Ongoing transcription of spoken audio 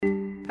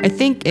I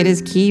think it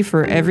is key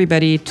for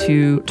everybody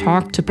to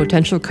talk to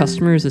potential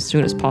customers as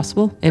soon as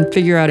possible and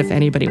figure out if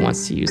anybody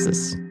wants to use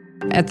this.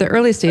 At the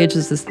early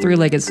stages, this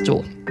three-legged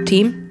stool: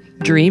 team,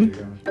 dream,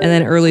 and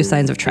then early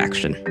signs of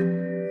traction.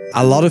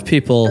 A lot of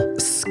people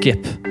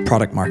skip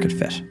product market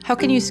fit. How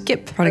can you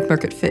skip product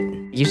market fit?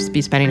 You should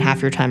be spending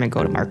half your time in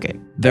go-to-market.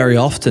 Very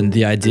often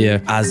the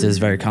idea, as is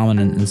very common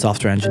in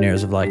software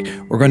engineers, of like,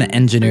 we're going to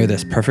engineer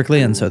this perfectly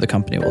and so the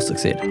company will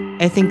succeed.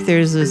 I think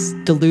there's this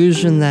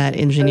delusion that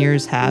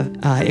engineers have.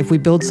 If we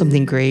build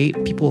something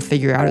great, people will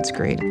figure out it's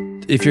great.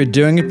 If you're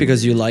doing it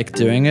because you like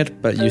doing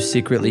it, but you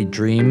secretly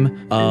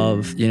dream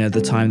of,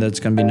 the time that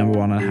it's going to be number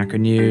one on Hacker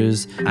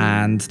News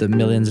and the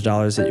millions of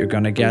dollars that you're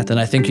going to get, then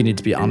I think you need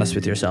to be honest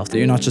with yourself that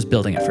you're not just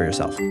building it for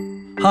yourself.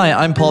 Hi,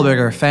 I'm Paul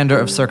Biggar, founder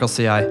of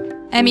CircleCI.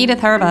 I'm Edith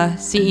Harbaugh,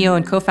 CEO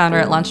and co-founder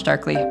at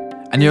LaunchDarkly.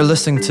 And you're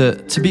listening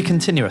to Be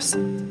Continuous,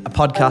 a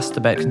podcast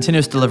about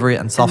continuous delivery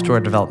and software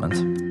development.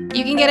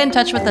 You can get in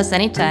touch with us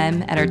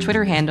anytime at our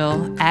Twitter handle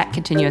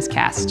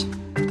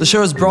 @ContinuousCast. The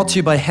show is brought to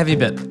you by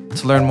HeavyBit.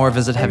 To learn more,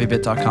 visit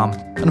heavybit.com.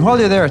 And while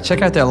you're there,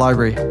 check out their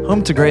library,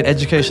 home to great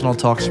educational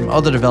talks from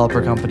other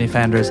developer company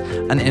founders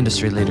and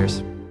industry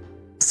leaders.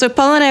 So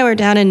Paul and I were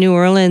down in New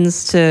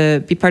Orleans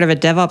to be part of a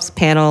DevOps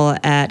panel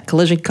at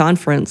Collision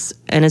Conference.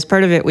 And as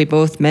part of it, we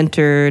both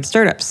mentored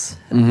startups.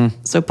 Mm-hmm.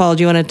 So Paul,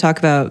 do you want to talk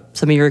about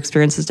some of your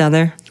experiences down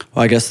there?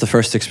 Well, I guess the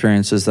first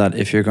experience is that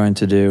if you're going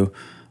to do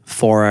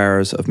 4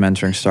 hours of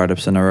mentoring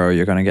startups in a row,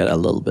 you're going to get a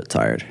little bit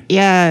tired.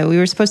 Yeah, we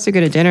were supposed to go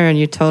to dinner and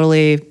you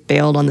totally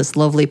bailed on this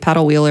lovely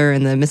paddle wheeler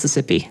in the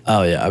Mississippi.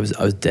 Oh yeah, I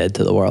was dead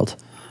to the world.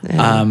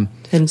 Yeah.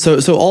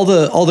 So all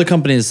the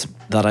companies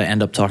that I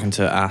end up talking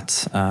to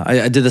at,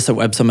 I did this at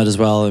Web Summit as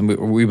well, and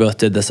we both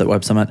did this at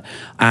Web Summit.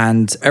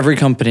 And every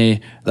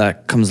company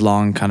that comes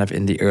along kind of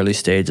in the early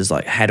stage is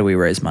like, how do we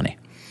raise money?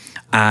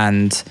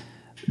 And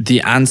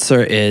the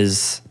answer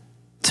is,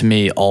 to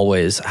me,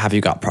 always, have you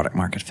got product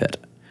market fit?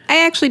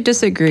 I actually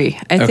disagree.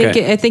 I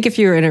think if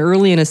you're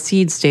early in a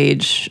seed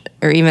stage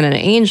or even an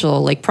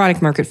angel, like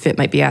product market fit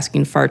might be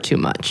asking far too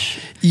much.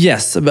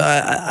 Yes, but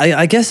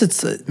I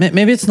guess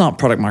maybe it's not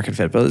product market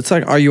fit, but it's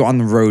like, are you on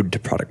the road to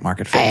product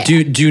market fit?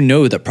 Do you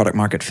know that product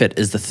market fit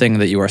is the thing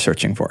that you are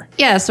searching for?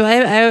 Yeah, so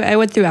I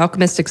went through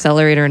Alchemist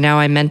Accelerator. Now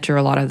I mentor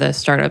a lot of the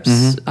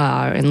startups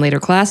in later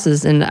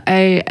classes, and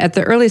at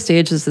the early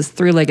stages, this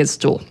three-legged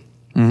stool.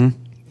 Mm-hmm.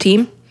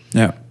 Team?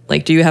 Yeah.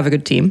 Like, do you have a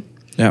good team?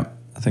 Yeah.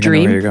 I think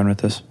Dream. I know where you're going with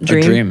this.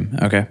 Dream. A dream.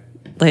 Okay.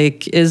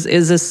 Like, is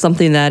this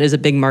something that is a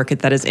big market,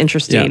 that is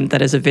interesting,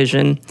 that is a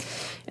vision?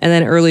 And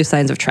then early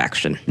signs of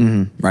traction.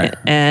 Mm-hmm. Right.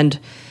 And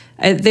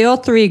they all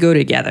three go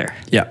together.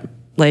 Yeah.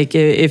 Like,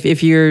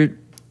 if you're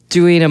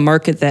doing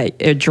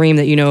a dream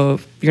that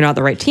you're not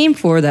the right team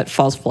for, that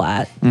falls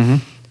flat. Mm-hmm.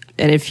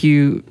 And if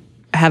you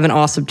have an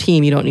awesome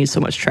team, you don't need so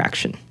much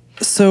traction.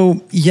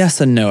 So yes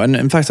and no. And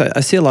in fact, I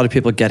see a lot of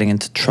people getting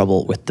into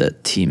trouble with the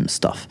team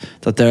stuff.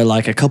 That they're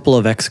like a couple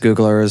of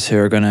ex-Googlers who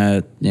are going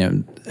to,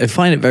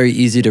 find it very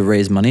easy to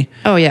raise money.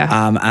 Oh,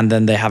 yeah. And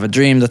then they have a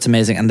dream that's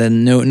amazing and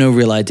then no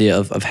real idea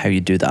of how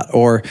you do that.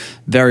 Or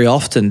very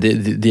often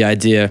the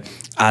idea,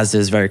 as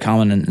is very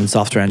common in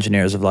software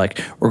engineers, of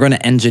like, we're going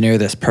to engineer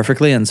this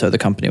perfectly and so the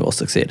company will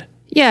succeed.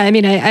 Yeah, I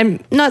mean,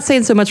 I'm not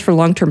saying so much for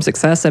long-term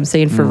success. I'm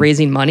saying for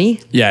raising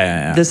money.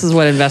 Yeah. This is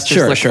what investors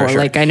look for. Sure.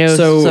 Like, I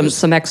know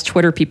some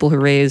ex-Twitter people who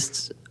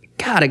raised,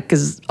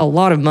 because a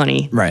lot of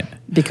money. Right.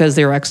 Because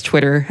they were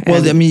ex-Twitter.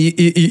 Well, I mean,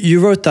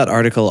 you wrote that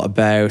article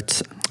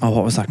about,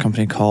 what was that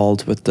company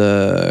called with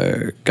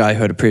the guy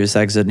who had a previous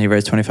exit and he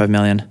raised 25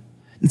 million?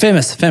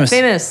 Famous.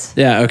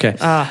 Yeah, okay.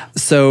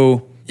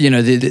 So,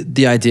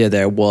 the idea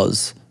there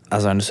was,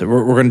 as I understood,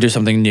 we're going to do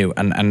something new,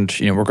 and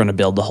we're going to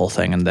build the whole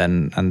thing, and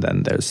then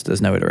there's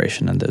no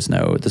iteration, and there's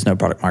no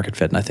product market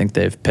fit, and I think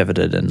they've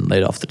pivoted and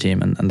laid off the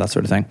team and that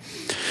sort of thing,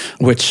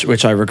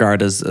 which I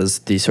regard as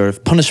the sort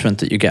of punishment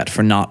that you get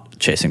for not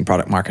chasing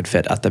product market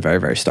fit at the very,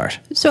 very start.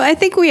 So I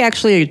think we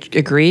actually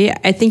agree.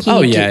 I think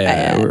we're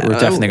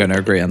definitely going to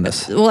agree on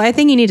this. Well, I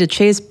think you need to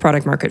chase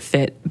product market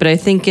fit, but I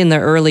think in the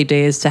early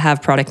days to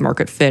have product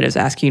market fit is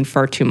asking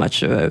far too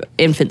much of an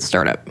infant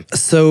startup.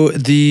 So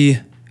the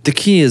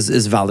key is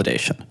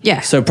validation. Yeah.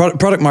 So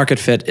product market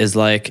fit is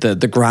like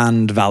the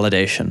grand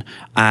validation.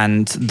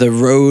 And the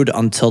road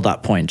until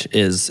that point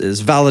is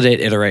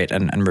validate, iterate,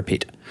 and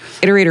repeat.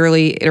 Iterate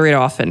early, iterate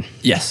often.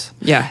 Yes.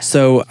 Yeah.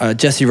 So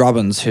Jesse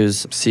Robbins,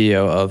 who's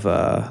CEO of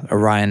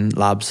Orion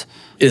Labs,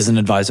 is an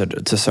advisor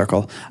to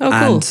Circle. Oh, cool.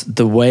 And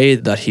the way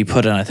that he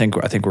put it, I think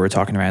we were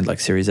talking around like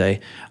Series A,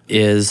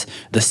 is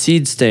the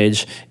seed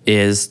stage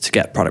is to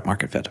get product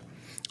market fit.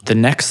 The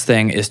next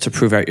thing is to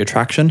prove out your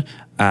traction,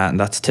 and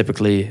that's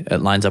typically,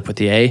 it lines up with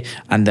the A,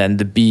 and then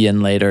the B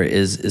in later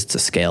is to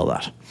scale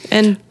that.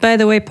 And by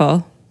the way,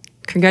 Paul,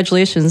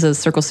 congratulations, as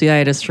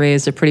CircleCI just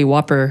raised a pretty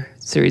whopper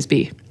Series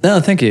B. No,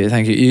 thank you.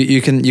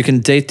 You can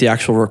date the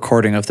actual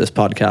recording of this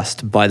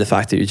podcast by the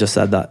fact that you just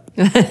said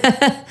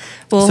that.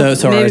 Well,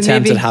 so our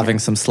attempt at having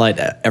some slight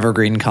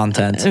evergreen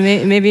content.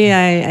 Maybe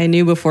I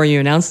knew before you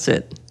announced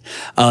it.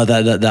 Oh,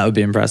 that would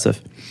be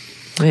impressive.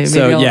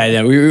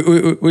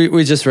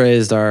 We just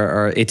raised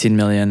our 18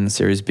 million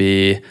Series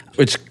B,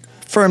 which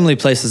firmly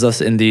places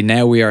us in the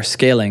now we are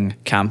scaling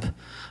camp,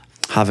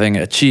 having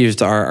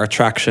achieved our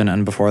traction,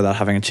 and before that,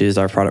 having achieved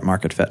our product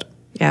market fit.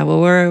 Yeah,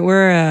 well,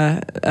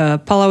 we're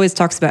Paul always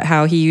talks about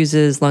how he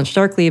uses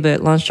LaunchDarkly,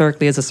 but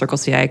LaunchDarkly is a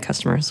CircleCI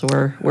customer, so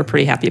we're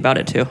pretty happy about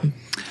it too.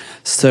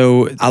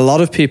 So a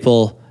lot of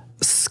people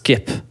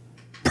skip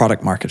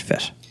product market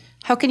fit.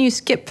 How can you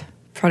skip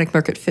product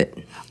market fit?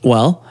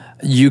 Well,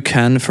 you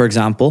can, for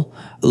example,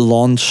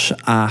 launch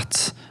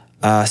at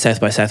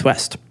South by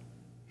Southwest,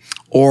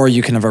 or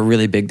you can have a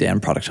really big day in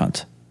Product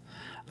Hunt,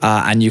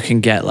 and you can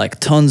get like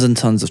tons and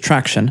tons of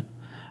traction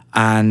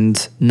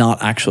and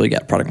not actually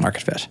get product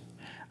market fit.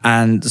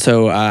 And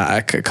so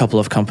a couple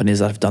of companies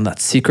that have done that,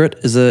 Secret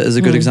is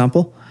a good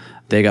example.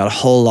 They got a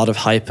whole lot of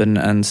hype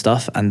and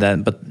stuff,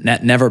 but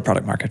never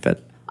product market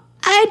fit.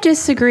 I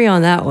disagree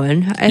on that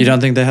one. You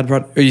don't think they had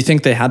or you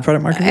think they had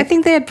product market fit? I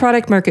think they had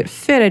product market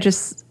fit.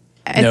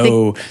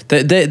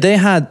 They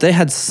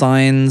had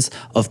signs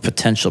of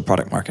potential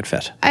product market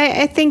fit.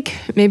 I think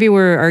maybe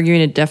we're arguing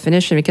a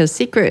definition, because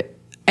Secret,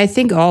 I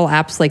think all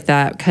apps like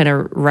that kind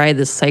of ride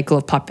this cycle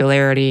of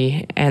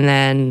popularity and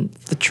then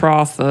the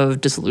trough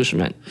of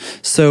disillusionment.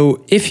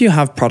 So if you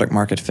have product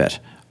market fit,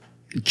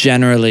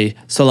 generally,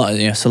 so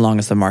long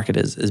as the market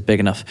is big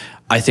enough,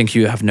 I think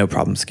you have no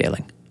problem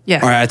scaling.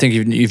 Yeah. Or I think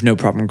you've no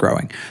problem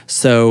growing.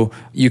 So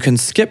you can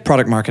skip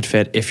product market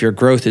fit if your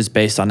growth is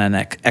based on an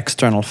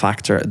external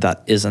factor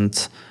that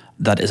isn't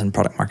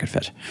product market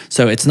fit.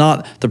 So it's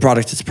not the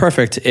product is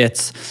perfect,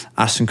 it's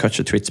Ashton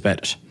Kutcher tweets about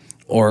it.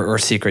 Or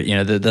Secret,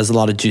 there's a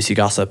lot of juicy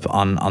gossip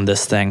on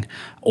this thing.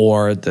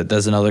 Or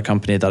there's another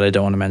company that I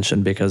don't want to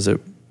mention because it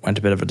went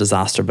a bit of a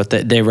disaster, but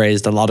they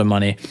raised a lot of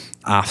money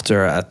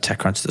after a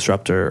TechCrunch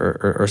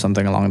disruptor or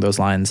something along those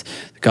lines.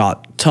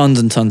 Got tons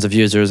and tons of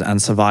users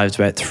and survived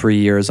about 3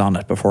 years on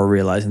it before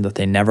realizing that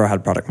they never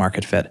had product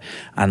market fit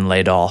and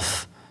laid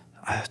off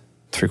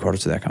 3/4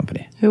 of their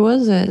company. Who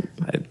was it?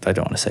 I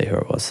don't want to say who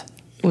it was.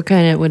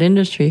 What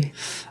industry?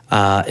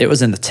 It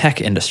was in the tech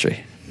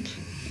industry.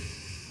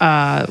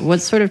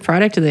 What sort of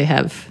product do they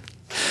have?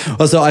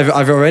 Well, so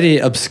I've already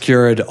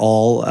obscured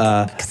all.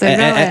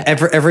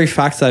 Every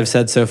fact I've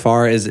said so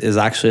far is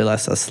actually a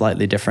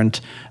slightly different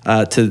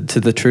to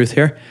the truth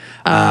here.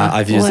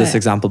 I've used this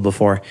example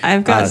before.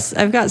 I've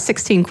got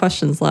 16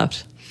 questions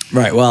left.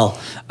 Right. Well,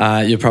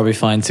 you'll probably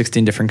find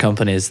 16 different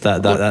companies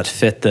that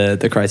fit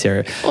the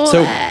criteria.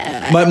 So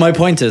my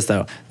point is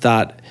though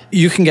that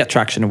you can get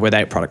traction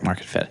without product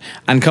market fit,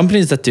 and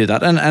companies that do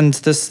that, and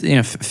this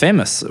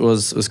Famous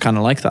was kind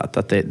of like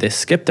that they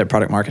skipped their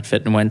product market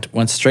fit and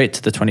went straight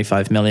to the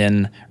 25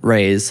 million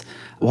raise.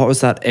 What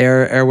was that?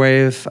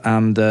 Airwave,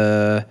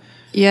 the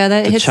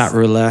chat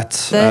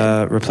roulette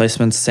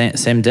replacement,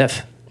 same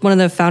diff. One of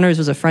the founders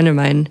was a friend of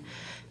mine.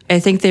 I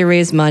think they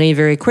raised money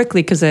very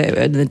quickly because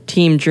the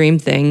Team Dream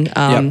thing,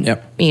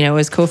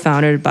 was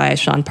co-founded by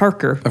Sean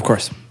Parker. Of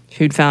course.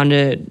 Who'd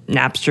founded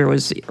Napster,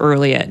 was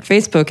early at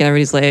Facebook, and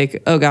everybody's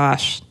like, oh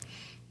gosh,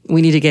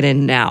 we need to get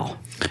in now.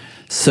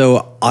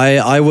 So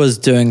I was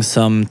doing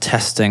some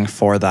testing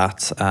for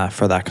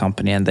that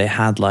company, and they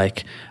had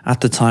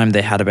at the time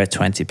they had about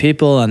 20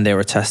 people, and they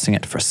were testing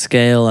it for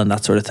scale and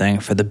that sort of thing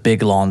for the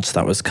big launch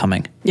that was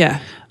coming. Yeah.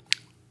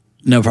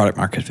 No product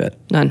market fit.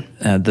 None.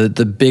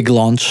 The big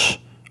launch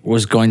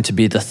was going to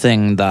be the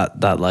thing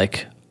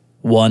that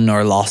won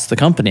or lost the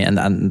company,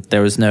 and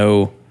there was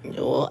no.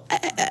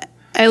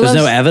 Well, there's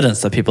no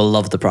evidence that people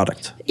love the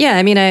product. Yeah,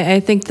 I mean, I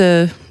think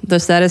the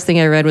saddest thing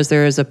I read was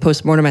there was a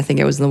postmortem, I think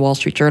it was in the Wall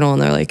Street Journal,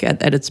 and they're like,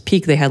 at its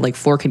peak, they had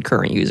 4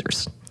 concurrent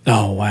users.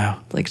 Oh, wow.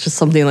 Just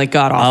something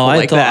god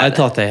awful that. I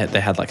thought they had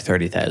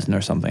 30,000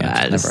 or something.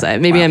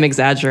 Maybe I'm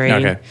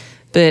exaggerating. Okay.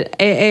 But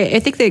I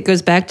think that it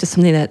goes back to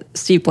something that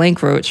Steve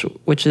Blank wrote,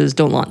 which is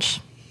don't launch.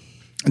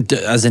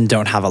 As in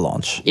don't have a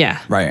launch. Yeah.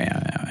 Right,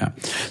 yeah.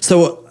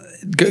 So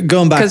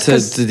going back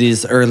to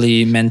these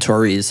early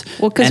mentorees.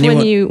 Well, because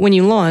when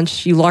you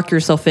launch, you lock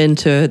yourself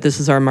into this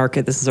is our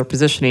market, this is our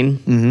positioning.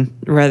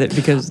 Mm-hmm. Rather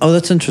because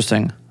that's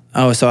interesting.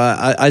 Oh, so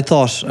I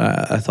thought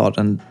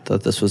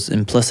that this was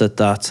implicit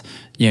that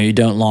you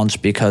don't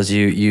launch because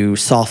you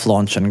soft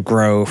launch and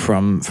grow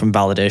from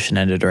validation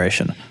and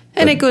iteration.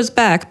 And it goes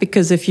back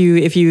because if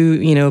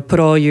you put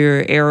all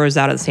your arrows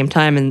out at the same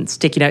time and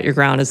sticking out your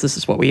ground as this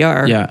is what we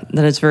are,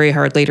 then it's very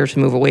hard later to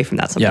move away from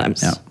that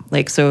sometimes. Yeah.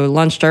 So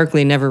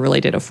LaunchDarkly never really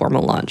did a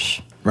formal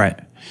launch. Right.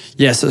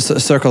 Yeah, so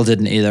Circle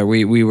didn't either.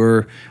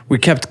 We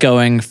kept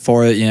going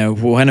for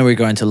when are we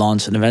going to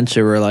launch, and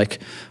eventually we were like,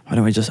 why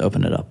don't we just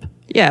open it up?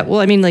 Yeah, well,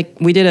 I mean,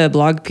 we did a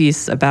blog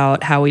piece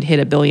about how we'd hit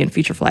 1 billion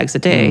feature flags a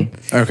day.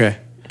 Okay.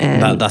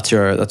 And that's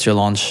your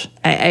launch.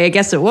 I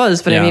guess it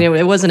was, but I mean,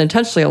 it wasn't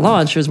intentionally a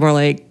launch. It was more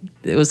like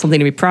it was something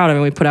to be proud of,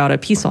 and we put out a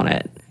piece on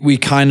it. We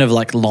kind of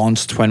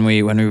launched when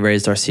we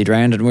raised our seed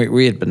round, and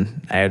we had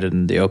been out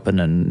in the open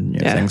and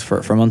things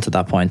for months at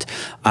that point.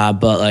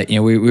 But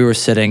we were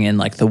sitting in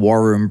the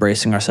war room,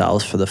 bracing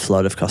ourselves for the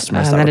flood of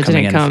customers that were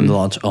coming in from the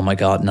launch. Oh my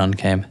God, none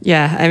came.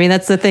 Yeah, I mean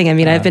that's the thing. I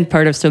mean I've been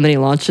part of so many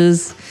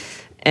launches.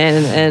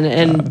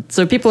 And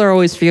so people are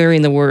always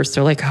fearing the worst.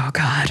 They're like, oh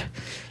God,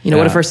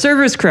 what if our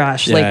servers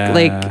crash?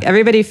 Like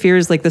everybody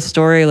fears like the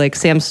story, like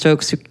Sam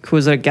Stokes, who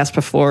was a guest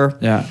before.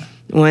 Yeah.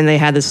 When they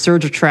had this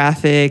surge of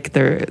traffic,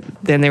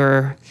 then they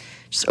were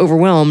just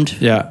overwhelmed.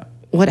 Yeah.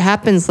 What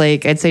happens?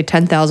 Like I'd say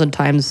 10,000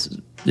 times.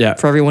 Yeah.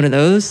 For every one of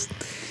those.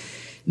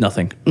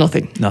 Nothing.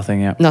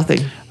 Yeah.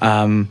 Nothing.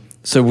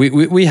 So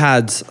we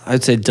had,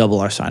 I'd say, double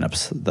our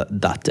signups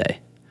that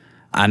day.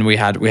 And we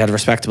had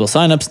respectable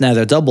signups. Now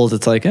they're doubled.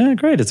 It's like,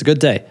 great, it's a good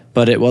day.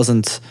 But it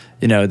wasn't,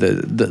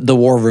 the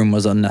war room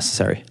was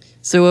unnecessary.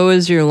 So what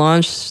was your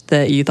launch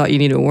that you thought you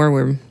needed a war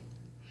room?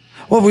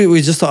 Well,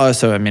 we just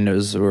thought, we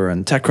were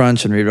in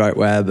TechCrunch and ReadWrite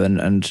Web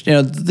and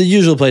the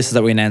usual places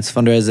that we announce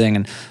fundraising.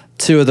 And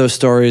 2 of those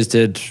stories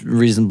did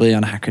reasonably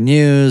on Hacker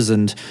News.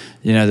 And,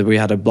 we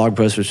had a blog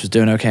post which was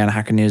doing okay on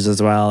Hacker News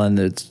as well. And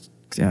it's,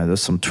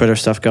 there's some Twitter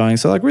stuff going.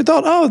 So like we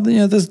thought,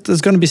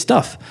 there's going to be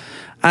stuff.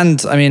 And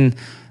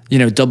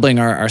doubling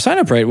our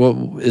sign-up rate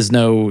is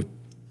it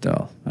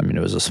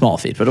was a small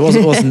feat, but it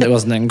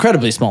wasn't an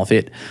incredibly small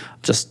feat.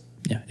 Just,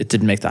 it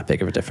didn't make that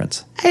big of a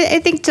difference. I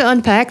think to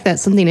unpack that,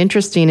 something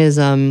interesting is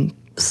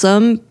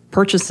some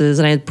purchases,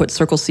 and I put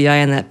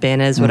CircleCI in that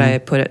bin as what I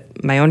put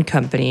at my own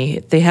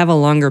company, they have a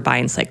longer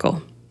buying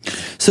cycle.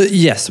 So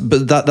yes,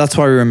 but that's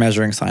why we were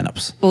measuring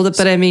signups. Well,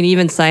 but I mean,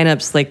 even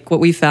signups, like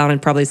what we found,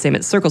 and probably the same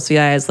at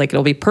CircleCI, is like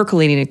it'll be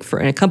percolating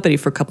in a company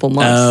for a couple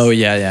months. Oh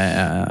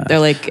yeah. They're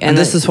like, and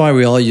this is why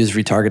we all use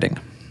retargeting.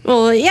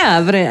 Well,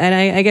 yeah, but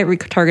I get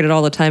retargeted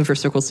all the time for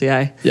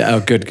CircleCI. Yeah. Oh,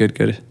 good.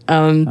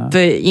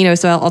 But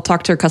so I'll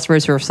talk to our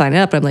customers who are signing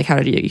up. And I'm like, how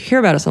did you hear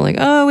about us? I'm like,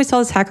 oh, we saw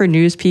this Hacker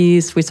News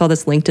piece. We saw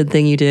this LinkedIn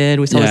thing you did.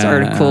 We saw this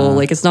article.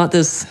 Like, it's not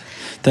this.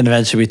 Then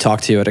eventually we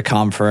talked to you at a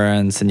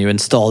conference and you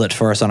installed it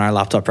for us on our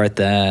laptop right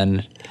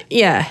then.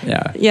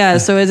 Yeah.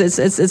 So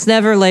it's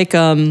never like,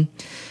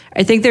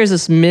 I think there's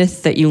this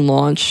myth that you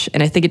launch,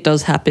 and I think it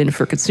does happen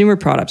for consumer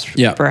products,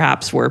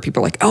 perhaps, where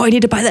people are like, oh, I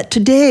need to buy that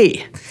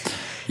today.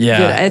 Yeah,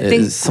 but I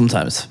think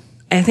sometimes.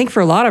 I think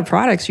for a lot of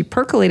products, you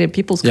percolated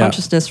people's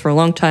consciousness for a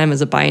long time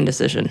as a buying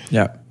decision.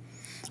 Yeah.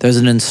 There's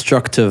an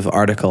instructive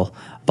article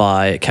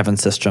by Kevin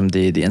Systrom,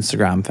 the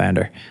Instagram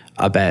founder,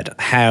 about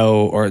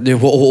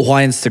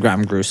why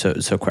Instagram grew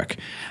so quick.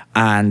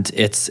 And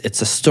it's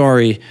a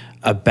story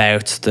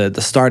about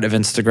the start of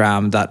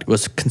Instagram that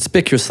was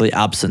conspicuously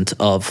absent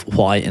of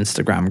why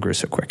Instagram grew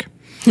so quick.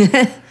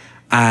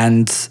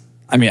 And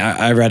I mean,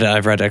 I've read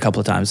it a couple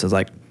of times. It's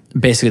like,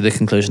 basically the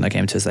conclusion I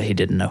came to is that he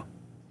didn't know.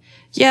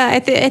 Yeah,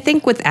 I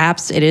think with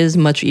apps, it is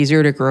much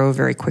easier to grow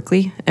very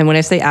quickly. And when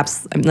I say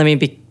apps, let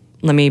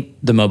me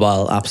the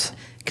mobile apps.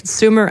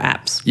 Consumer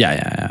apps.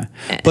 Yeah.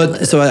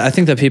 But so I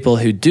think that people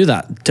who do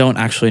that don't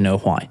actually know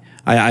why.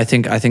 I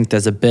think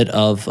there's a bit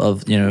of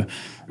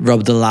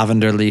rub the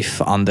lavender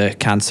leaf on the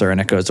cancer and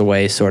it goes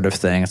away sort of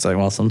thing. It's like,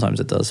 well, sometimes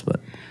it does, but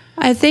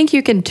I think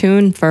you can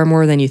tune far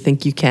more than you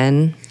think you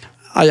can.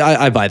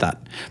 I buy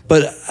that.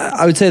 But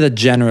I would say that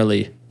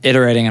generally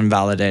iterating and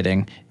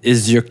validating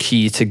is your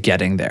key to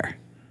getting there.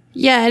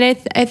 Yeah, and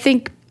I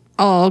think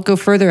I'll go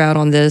further out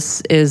on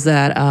this is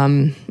that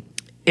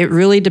it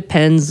really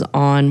depends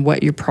on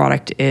what your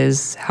product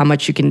is, how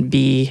much you can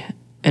be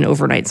an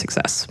overnight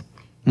success.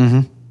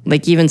 Mm-hmm.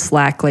 Like even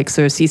Slack,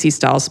 so CC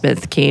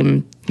Stylesmith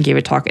came and gave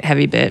a talk at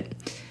Heavy Bit.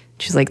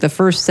 She's like, the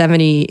first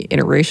 70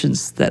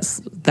 iterations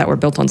that were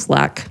built on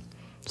Slack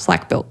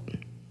built.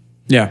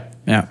 Yeah.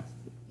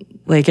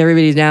 Like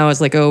everybody now is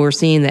like, oh, we're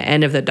seeing the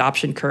end of the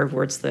adoption curve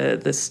where it's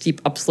the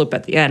steep upslope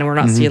at the end. And we're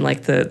not seeing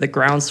like the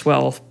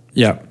groundswell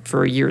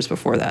for years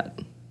before that.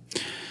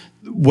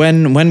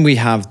 When we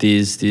have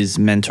these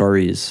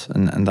mentorees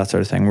and that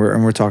sort of thing,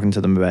 we're talking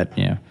to them about,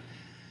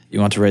 you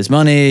want to raise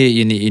money,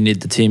 you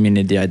need the team, you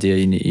need the idea,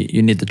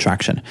 you need the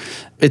traction.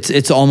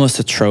 It's almost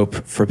a trope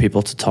for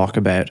people to talk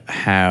about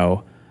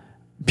how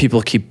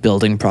people keep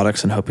building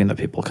products and hoping that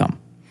people come.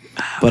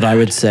 But I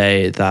would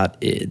say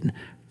that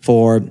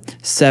for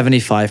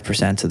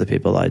 75% of the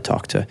people I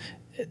talk to,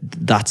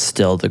 that's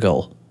still the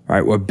goal,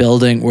 right? We're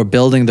building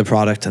the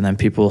product and then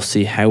people will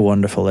see how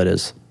wonderful it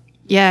is.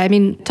 Yeah, I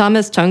mean,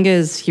 Thomas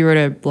Tunges, he wrote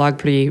a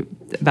blog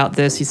about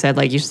this. He said,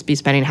 you should be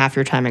spending half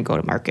your time in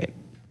go-to-market.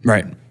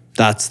 Right.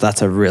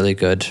 That's a really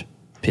good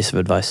piece of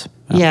advice.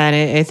 Yeah,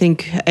 and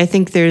I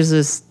think there's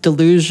this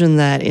delusion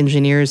that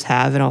engineers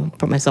have, and I'll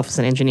put myself as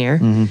an engineer.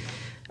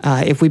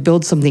 Mm-hmm. If we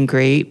build something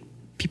great,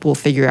 people will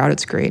figure out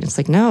it's great. It's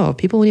like, no,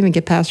 people won't even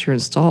get past your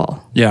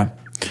install. Yeah.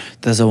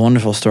 There's a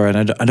wonderful story,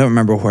 and I don't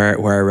remember where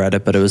I read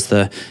it, but it was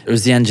the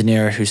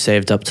engineer who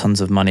saved up tons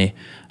of money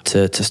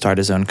to start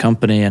his own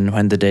company, and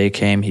when the day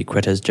came, he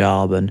quit his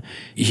job and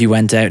he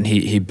went out and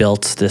he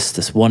built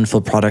this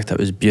wonderful product that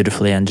was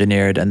beautifully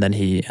engineered, and then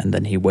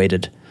he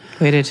waited,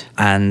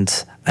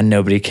 and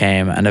nobody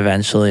came, and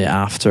eventually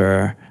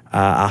after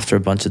a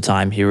bunch of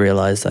time, he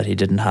realized that he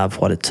didn't have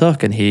what it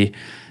took, and he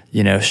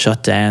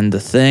shut down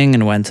the thing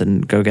and went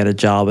and go get a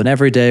job. And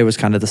every day was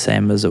kind of the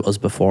same as it was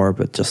before,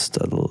 but just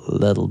a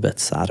little bit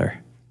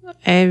sadder.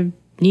 I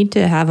need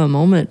to have a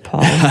moment, Paul.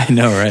 I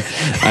know, right?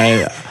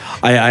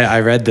 I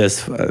read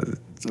this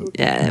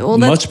Yeah, well,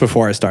 much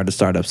before I started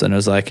startups, and it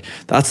was like,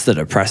 that's the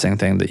depressing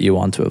thing that you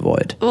want to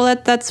avoid. Well,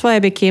 that's why I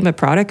became a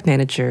product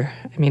manager.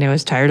 I mean, I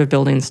was tired of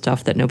building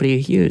stuff that nobody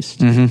used.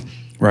 Mm-hmm.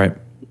 Right.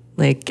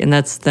 Like, and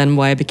that's then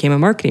why I became a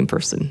marketing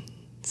person.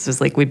 It's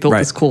just like, we built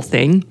this cool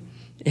thing.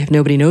 If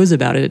nobody knows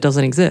about it, it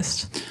doesn't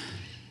exist.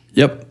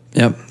 Yep.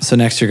 So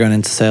next you're going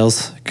into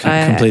sales,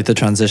 complete the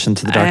transition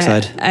to the dark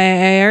side.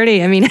 I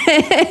already, I mean,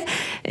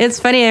 it's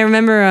funny. I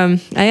remember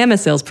I am a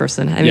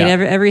salesperson. I mean,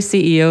 every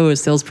CEO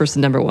is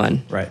salesperson number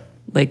one. Right.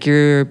 Like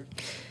the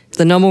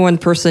number one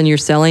person you're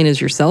selling is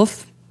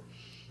yourself,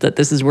 that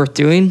this is worth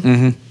doing.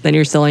 Mm-hmm. Then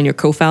you're selling your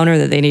co-founder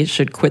that they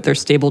should quit their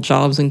stable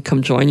jobs and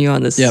come join you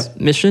on this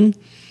mission.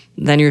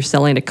 Then you're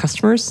selling to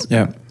customers.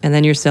 Yeah. And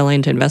then you're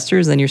selling to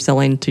investors. Then you're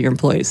selling to your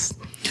employees.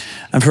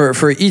 And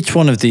for each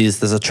one of these,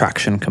 there's a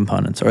traction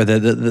component, or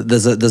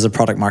there's a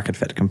product market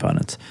fit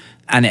component.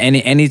 And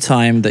any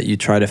time that you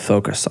try to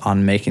focus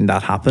on making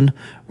that happen,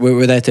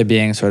 without there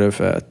being sort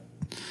of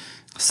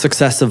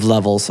successive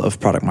levels of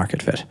product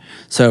market fit.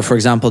 So, for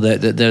example,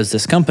 there's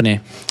this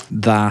company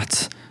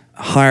that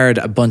hired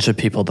a bunch of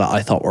people that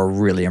I thought were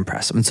really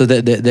impressive. And so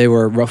they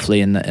were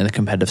roughly in the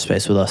competitive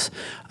space with us.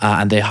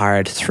 And they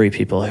hired 3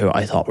 people who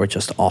I thought were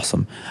just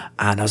awesome.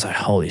 And I was like,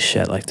 holy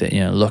shit, like,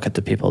 look at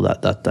the people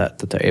that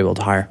they're able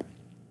to hire.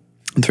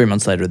 And 3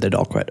 months later, they'd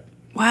all quit.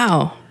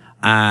 Wow.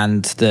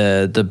 And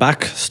the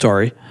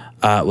backstory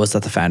was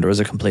that the founder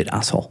was a complete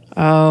asshole.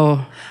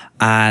 Oh.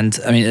 And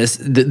I mean,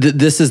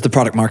 this is the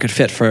product market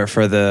fit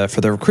for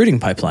the recruiting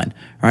pipeline,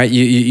 right?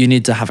 You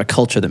need to have a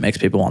culture that makes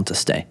people want to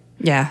stay.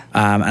 Yeah.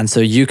 And so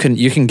you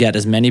can get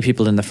as many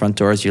people in the front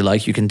door as you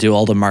like. You can do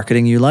all the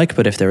marketing you like,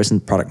 but if there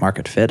isn't product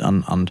market fit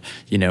on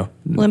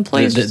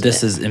employees,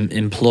 this is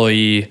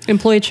employee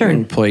churn,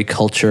 employee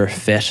culture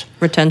fit,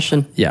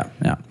 retention. Yeah.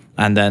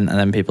 And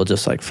then people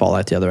just like fall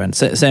out the other end.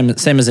 Same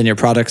as in your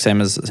product, same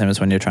as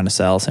when you're trying to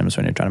sell, same as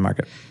when you're trying to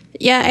market.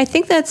 Yeah, I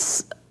think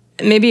that's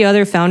maybe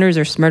other founders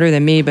are smarter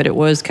than me, but it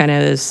was kind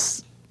of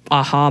this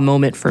aha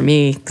moment for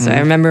me. So I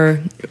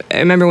remember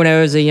when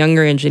I was a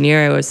younger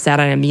engineer, I was sat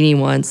on a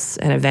meeting once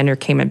and a vendor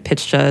came and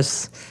pitched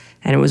us,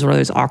 and it was one of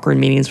those awkward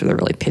meetings where they're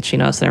really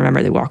pitching us. And I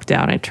remember they walked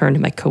down, and I turned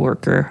to my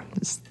coworker,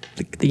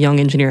 the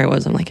young engineer I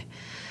was, I'm like,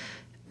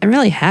 I'm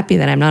really happy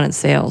that I'm not in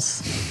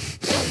sales.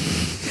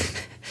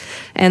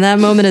 And that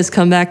moment has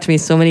come back to me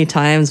so many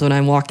times when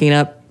I'm walking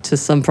up to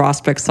some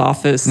prospect's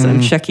office,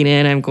 I'm checking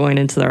in, I'm going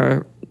into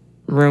their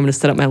room to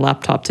set up my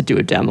laptop to do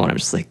a demo, and I'm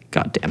just like,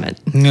 God damn it.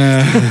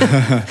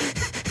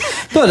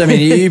 But I mean,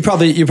 you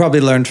probably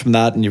learned from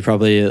that, and you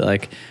probably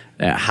like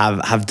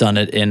have done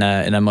it in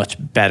a much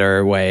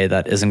better way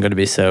that isn't going to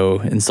be so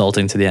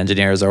insulting to the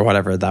engineers or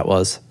whatever that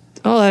was.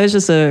 Oh, that was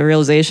just a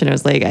realization. It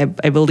was like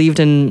I believed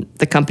in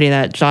the company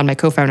that John, my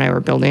co-founder, and I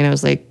were building. I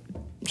was like,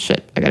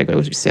 shit, I got to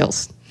go do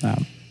sales.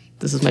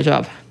 This is my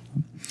job.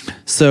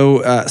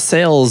 So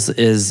sales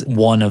is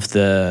one of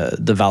the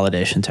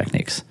validation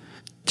techniques.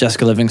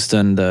 Jessica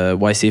Livingston, the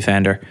YC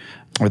founder,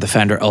 or the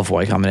founder of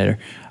Y Combinator,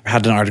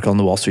 had an article in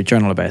the Wall Street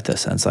Journal about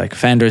this. And it's like,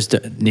 founders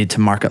need to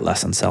market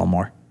less and sell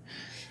more.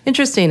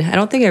 Interesting. I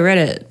don't think I read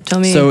it. Tell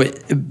me. So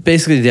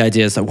basically the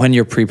idea is that when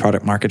you're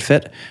pre-product market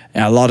fit,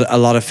 a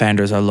lot of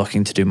founders are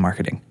looking to do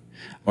marketing.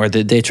 Or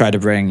they try to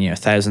bring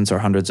thousands or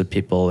hundreds of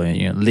people,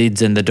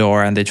 leads in the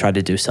door, and they try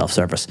to do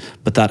self-service.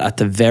 But that at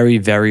the very,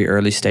 very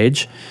early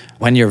stage,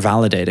 when you're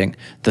validating,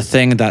 the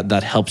thing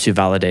that helps you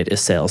validate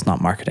is sales, not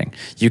marketing.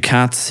 You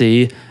can't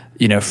see,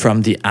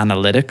 from the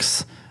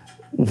analytics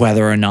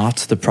whether or not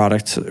the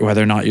product,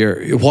 whether or not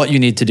what you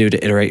need to do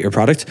to iterate your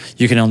product.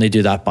 You can only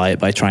do that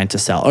by trying to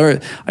sell, or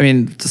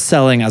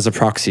selling as a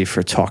proxy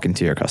for talking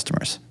to your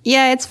customers.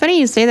 Yeah, it's funny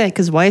you say that,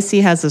 because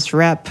YC has this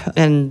rep,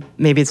 and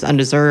maybe it's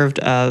undeserved,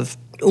 of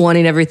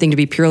wanting everything to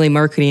be purely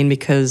marketing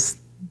because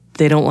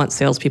they don't want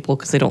salespeople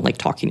because they don't like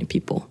talking to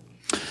people.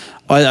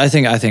 I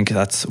think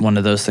that's one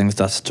of those things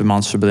that's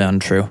demonstrably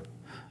untrue.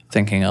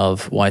 Thinking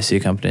of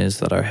YC companies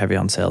that are heavy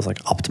on sales, like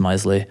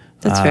Optimizely,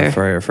 that's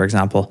fair. For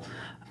example.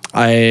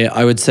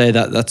 I would say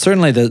that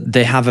certainly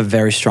they have a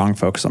very strong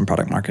focus on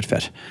product market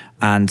fit.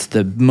 And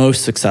the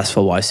most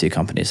successful YC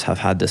companies have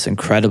had this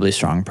incredibly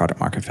strong product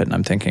market fit. And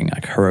I'm thinking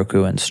like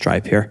Heroku and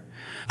Stripe here.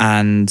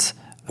 And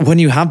when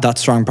you have that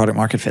strong product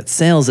market fit,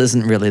 sales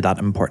isn't really that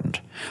important.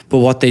 But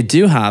what they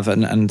do have,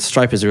 and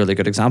Stripe is a really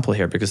good example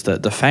here, because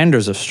the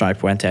founders of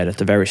Stripe went out at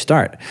the very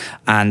start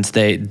and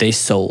they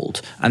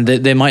sold. And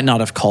they might not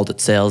have called it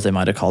sales, they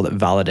might have called it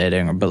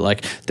validating, but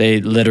like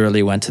they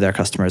literally went to their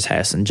customer's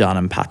house and John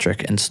and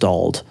Patrick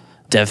installed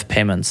dev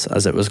payments,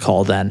 as it was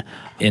called then,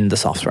 in the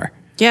software.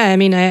 Yeah,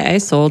 I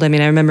sold. I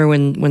remember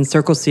when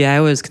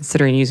CircleCI was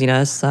considering using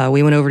us,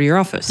 we went over to your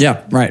office.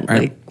 Yeah, right.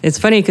 Like, it's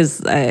funny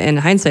because in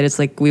hindsight, it's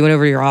like we went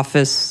over to your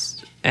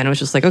office and it was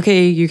just like,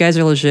 okay, you guys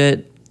are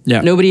legit.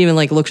 Yeah. Nobody even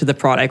like looked at the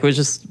product. It was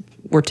just,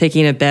 we're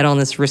taking a bet on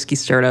this risky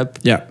startup.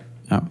 Yeah.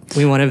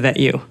 We want to vet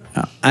you.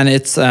 Yeah. And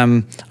it's,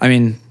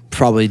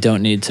 probably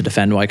don't need to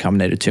defend Y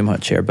Combinator too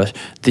much here, but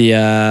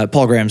the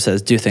Paul Graham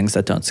says, do things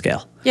that don't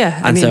scale.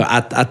 Yeah. So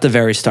at the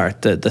very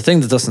start, the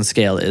thing that doesn't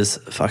scale is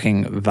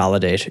fucking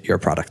validate your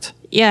product.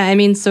 Yeah.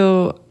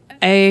 So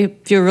I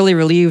feel really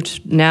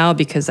relieved now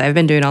because I've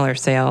been doing all our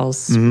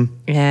sales, and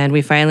I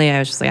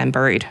was just like, I'm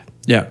buried.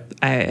 Yeah.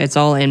 It's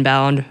all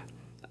inbound.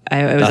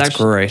 That's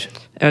great.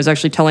 I was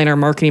actually telling our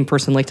marketing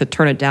person to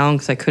turn it down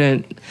because I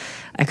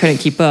couldn't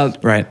keep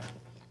up. Right.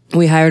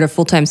 We hired a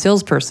full-time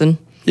salesperson.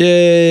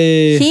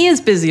 Yay. He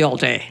is busy all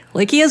day.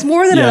 He has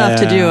more than enough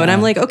to do. And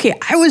I'm like, okay,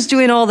 I was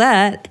doing all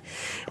that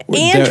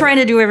and trying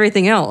to do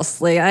everything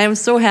else. I am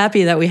so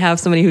happy that we have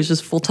somebody who's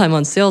just full-time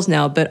on sales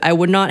now, but I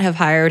would not have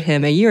hired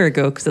him a year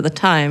ago because at the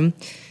time,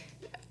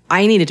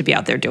 I needed to be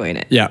out there doing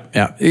it.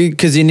 Yeah.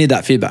 Because you need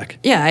that feedback.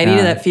 Yeah, I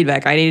needed that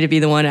feedback. I needed to be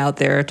the one out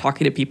there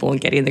talking to people and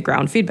getting the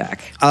ground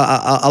feedback.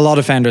 A lot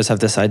of founders have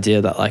this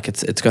idea that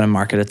it's going to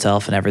market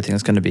itself and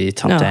everything's going to be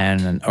top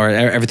down, or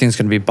everything's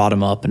going to be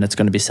bottom up and it's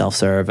going to be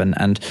self-serve,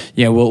 and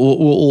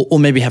we'll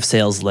maybe have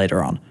sales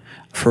later on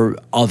for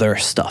other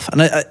stuff.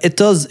 And it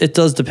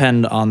does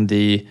depend on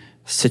the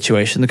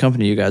situation of the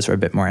company. You guys are a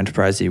bit more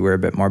enterprisey, we're a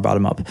bit more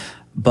bottom up.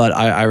 But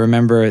I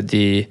remember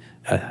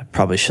I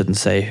probably shouldn't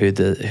say who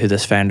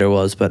this founder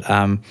was, but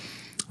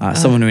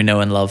someone we know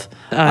and love.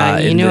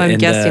 I'm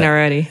guessing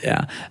already.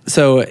 Yeah.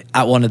 So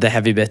at one of the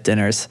Heavy Bit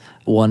dinners,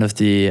 one of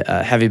the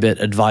Heavy Bit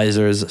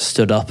advisors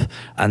stood up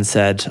and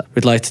said,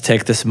 "We'd like to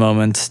take this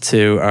moment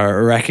to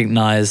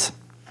recognize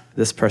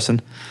this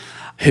person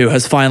who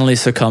has finally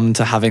succumbed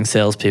to having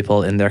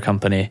salespeople in their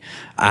company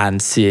and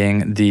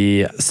seeing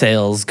the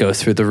sales go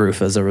through the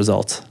roof as a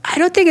result." I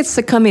don't think it's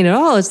succumbing at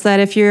all. It's that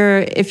if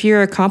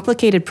you're a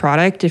complicated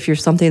product, if you're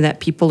something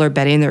that people are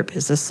betting their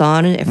business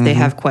on, if they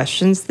have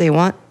questions, they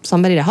want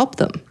somebody to help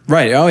them.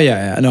 Right. Oh,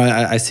 yeah. No,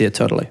 I see it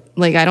totally.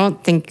 I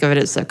don't think of it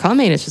as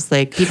succumbing. It's just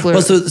people are...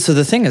 Well, so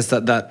the thing is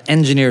that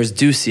engineers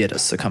do see it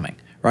as succumbing.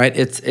 Right,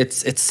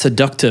 it's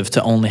seductive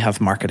to only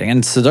have marketing, and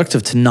it's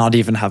seductive to not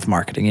even have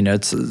marketing.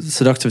 It's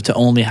seductive to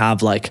only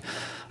have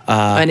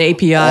an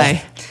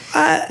API,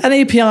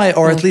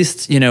 or at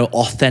least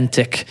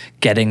authentic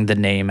getting the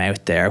name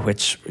out there.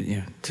 Which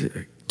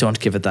don't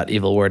give it that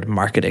evil word,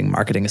 marketing.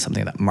 Marketing is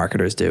something that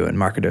marketers do, and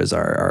marketers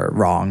are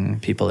wrong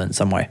people in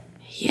some way.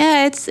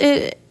 Yeah,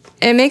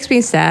 it makes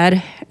me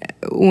sad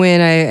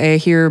when I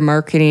hear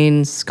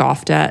marketing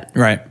scoffed at,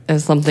 right,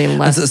 as something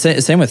less.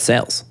 It's same with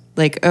sales.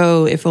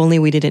 If only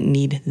we didn't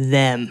need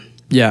them.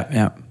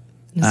 Yeah.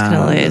 It's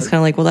kind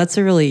of like, well, that's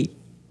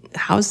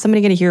how's somebody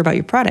going to hear about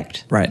your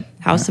product? Right.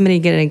 How's somebody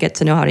going to get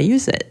to know how to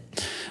use it?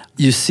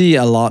 You see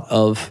a lot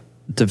of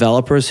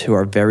developers who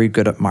are very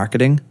good at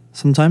marketing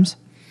sometimes.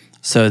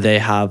 So they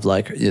have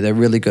they're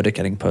really good at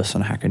getting posts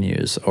on Hacker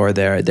News, or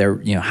they're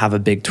have a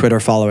big Twitter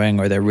following,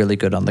 or they're really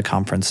good on the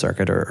conference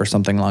circuit or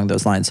something along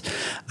those lines.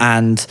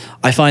 And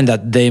I find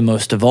that they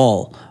most of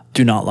all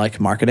do not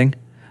like marketing.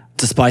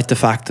 Despite the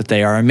fact that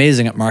they are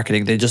amazing at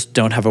marketing, they just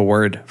don't have a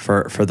word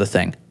for the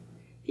thing.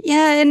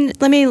 Yeah, and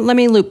let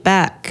me loop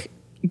back.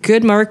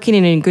 Good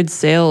marketing and good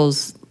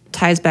sales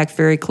ties back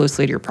very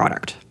closely to your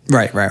product.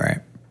 Right.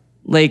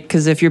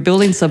 Because if you're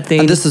building something...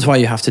 And this is why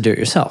you have to do it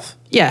yourself.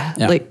 Yeah.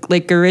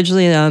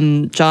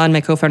 Originally, John,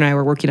 my co-founder, and I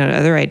were working on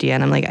another idea,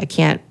 and I'm like, I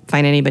can't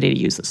find anybody to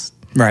use this.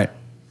 Right.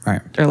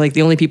 Or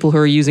the only people who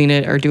are using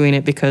it are doing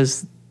it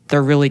because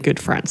they're really good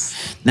friends.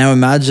 Now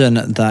imagine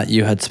that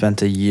you had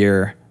spent a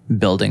year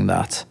building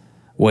that,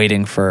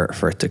 waiting for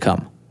it to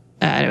come.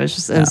 And it was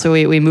just, and so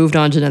we moved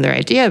on to another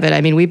idea.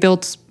 But we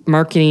built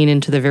marketing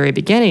into the very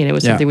beginning. It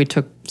was something we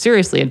took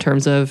seriously in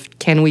terms of,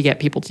 can we get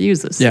people to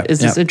use this? Is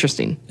this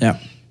interesting? Yeah.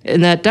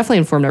 And that definitely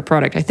informed our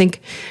product. I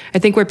think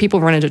where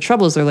people run into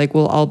trouble is they're like,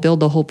 well, I'll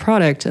build the whole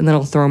product and then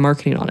I'll throw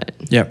marketing on it.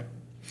 Yep.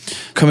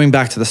 Coming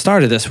back to the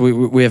start of this,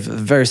 we have a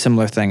very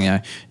similar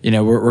thing.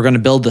 We're going to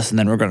build this and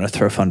then we're going to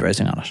throw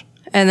fundraising on it.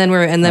 And then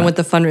with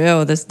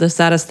the the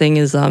saddest thing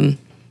is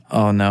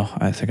oh no,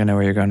 I think I know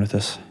where you're going with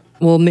this.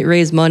 We'll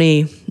raise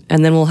money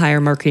and then we'll hire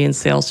marketing and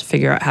sales to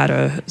figure out how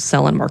to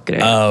sell and market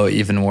it. Oh,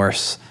 even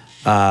worse.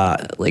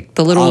 We'll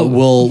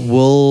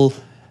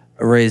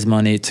raise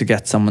money to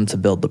get someone to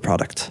build the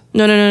product.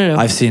 No.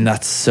 I've seen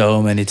that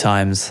so many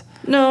times.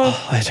 No.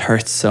 Oh, it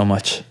hurts so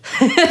much.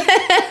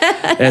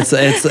 It's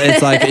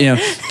like,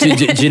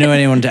 do you know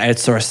anyone to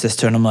outsource this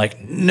to? And I'm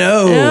like,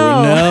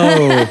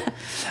 no.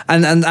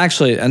 And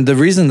actually, the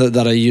reason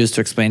that I use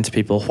to explain to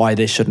people why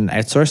they shouldn't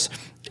outsource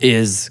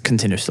is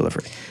continuous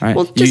delivery, right?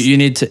 Well, you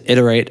need to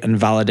iterate and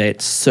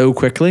validate so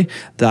quickly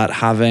that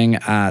having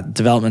a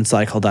development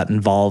cycle that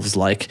involves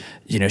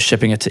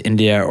shipping it to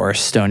India or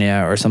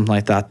Estonia or something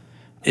like that,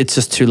 it's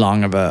just too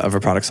long of a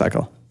product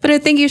cycle. But I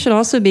think you should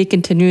also be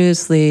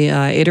continuously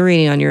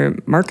iterating on your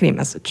marketing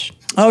message.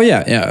 Oh,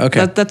 yeah,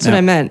 okay. That's what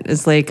I meant.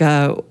 It's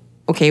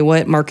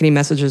what marketing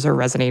messages are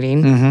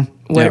resonating? Mm-hmm.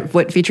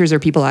 What features are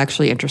people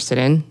actually interested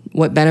in?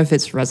 What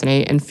benefits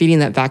resonate? And feeding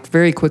that back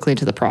very quickly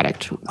into the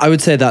product. I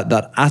would say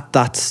that at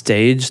that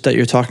stage that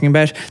you're talking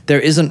about, there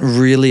isn't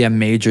really a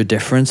major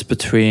difference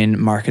between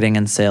marketing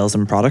and sales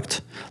and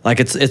product.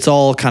 It's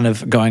all kind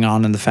of going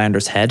on in the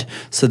founder's head.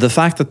 So the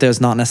fact that there's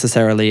not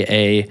necessarily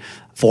a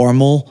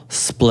formal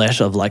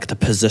split of the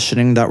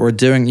positioning that we're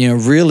doing,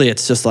 really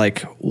it's just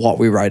what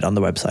we write on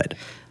the website.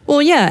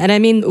 Well, yeah. And I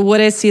mean,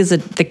 what I see as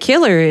the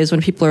killer is when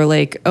people are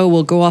like, oh,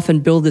 we'll go off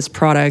and build this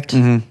product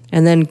and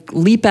then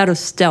leap out of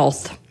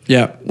stealth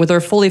with our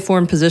fully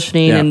formed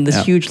positioning and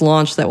this huge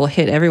launch that will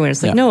hit everyone.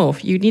 It's like, no,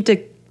 you need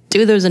to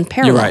do those in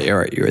parallel. You're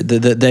right.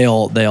 They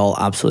all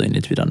absolutely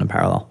need to be done in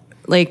parallel.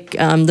 Like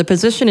the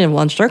position in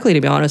LaunchDarkly,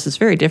 to be honest, is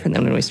very different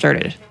than when we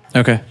started.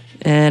 Okay.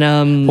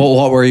 And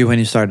what were you when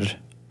you started?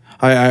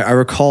 I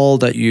recall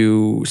that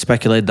you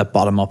speculated that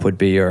bottom up would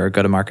be your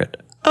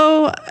go-to-market.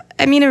 Oh,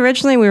 I mean,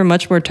 originally we were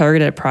much more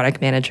targeted at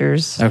product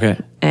managers. Okay.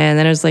 And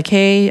then it was like,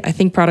 hey, I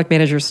think product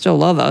managers still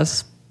love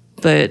us,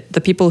 but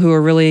the people who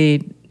are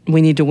really,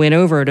 we need to win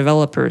over are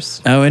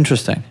developers. Oh,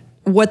 interesting.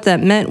 What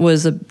that meant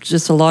was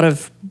just a lot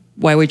of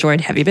why we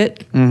joined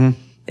HeavyBit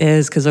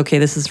is because, okay,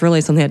 this is really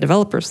something that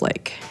developers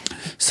like.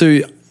 So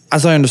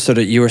as I understood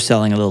it, you were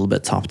selling a little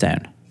bit top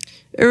down.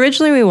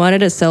 Originally, we wanted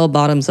to sell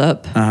bottoms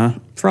up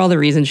for all the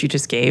reasons you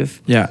just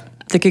gave. Yeah.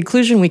 The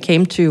conclusion we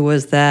came to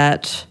was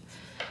that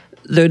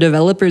the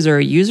developers are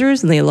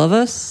users and they love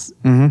us.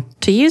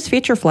 To use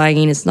feature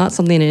flagging is not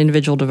something an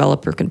individual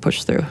developer can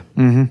push through.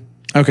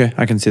 Okay,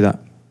 I can see that.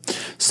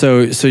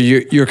 So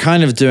you're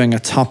kind of doing a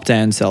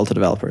top-down sell to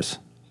developers.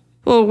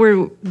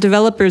 Well,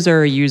 developers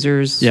are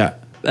users. Yeah.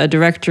 A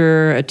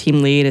director, a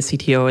team lead, a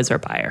CTO is our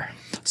buyer.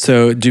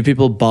 So do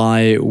people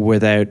buy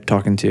without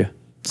talking to you?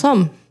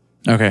 Some.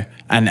 Okay,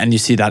 and you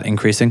see that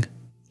increasing?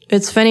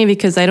 It's funny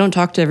because I don't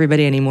talk to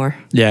everybody anymore.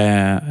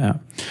 Yeah.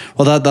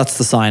 Well, that's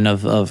the sign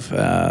of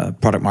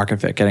product market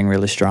fit getting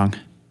really strong.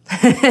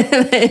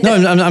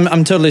 No,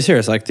 I'm totally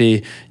serious. Like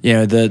the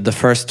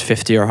first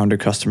 50 or 100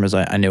 customers,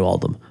 I knew all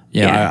of them.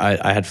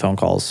 I had phone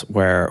calls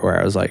where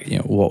I was like,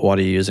 what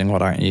are you using?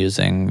 What aren't you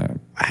using?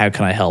 How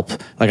can I help?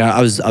 Like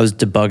I was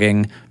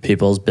debugging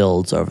people's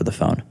builds over the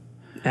phone.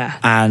 Yeah.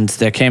 And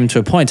there came to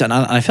a point, and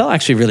I felt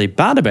actually really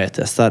bad about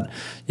this, that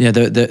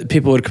the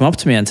people would come up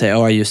to me and say,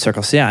 oh, I use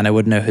CircleCI, and I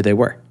wouldn't know who they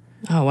were.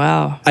 Oh,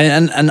 wow.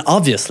 And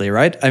obviously,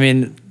 right? I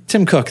mean,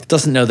 Tim Cook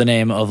doesn't know the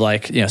name of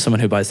someone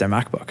who buys their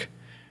MacBook,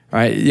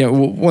 right?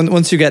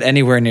 Once you get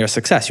anywhere near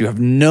success, you have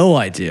no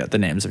idea the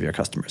names of your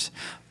customers.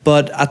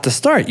 But at the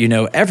start, you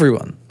know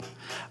everyone.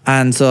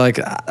 And so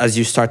as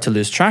you start to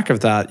lose track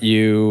of that,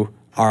 you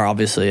are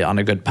obviously on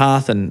a good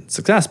path and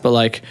success,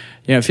 but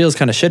it feels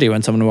kind of shitty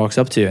when someone walks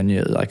up to you and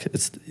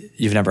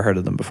you've never heard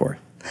of them before.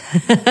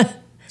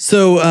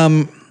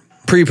 So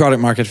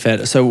pre-product market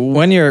fit. So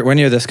when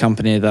you're this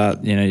company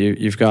that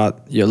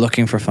you're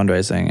looking for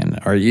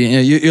fundraising or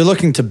you're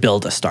looking to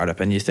build a startup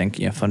and you think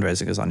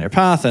fundraising is on your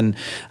path and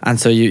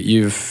so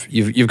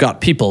you've got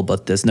people,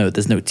 but there's no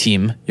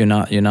team. You're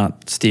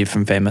not Steve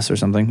from Famous or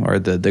something, or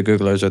the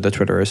Googlers or the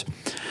Twitterers,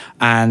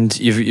 and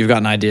you've got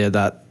an idea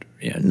that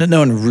no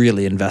one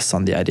really invests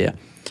on the idea.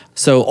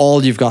 So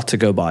all you've got to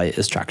go by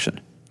is traction,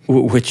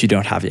 which you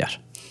don't have yet,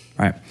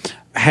 right?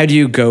 How do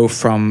you go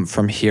from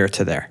here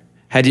to there?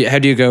 How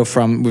do you go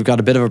from, we've got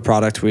a bit of a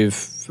product,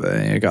 we've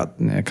got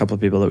a couple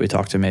of people that we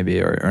talk to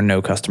maybe or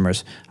no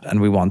customers,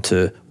 and we want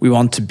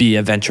to be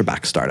a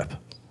venture-backed startup?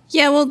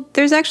 Yeah, well,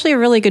 there's actually a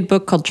really good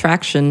book called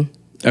Traction.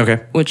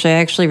 Okay. Which I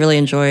actually really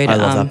enjoyed. I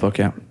love that book,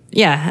 yeah.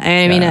 Yeah,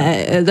 I mean,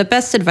 the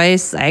best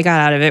advice I got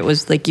out of it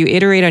was you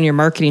iterate on your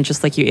marketing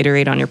just like you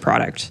iterate on your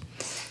product.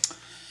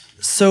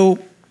 So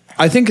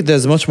I think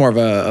there's much more of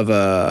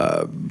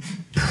a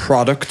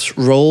product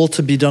role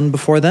to be done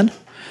before then.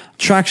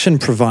 Traction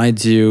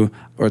provides you,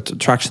 or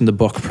Traction the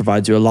book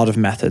provides you a lot of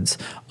methods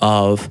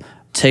of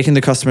taking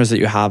the customers that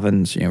you have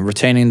and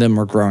retaining them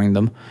or growing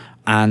them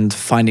and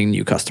finding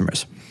new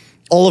customers,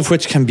 all of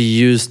which can be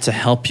used to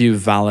help you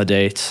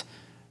validate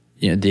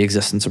the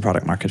existence of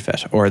product market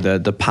fit or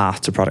the path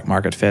to product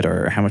market fit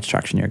or how much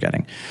traction you're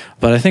getting.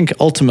 But I think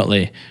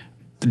ultimately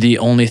the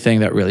only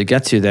thing that really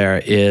gets you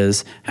there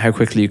is how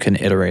quickly you can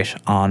iterate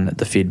on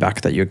the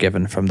feedback that you're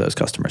given from those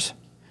customers.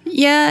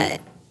 Yeah,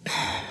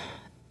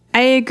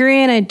 I agree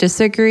and I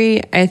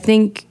disagree. I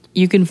think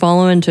you can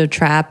fall into a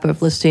trap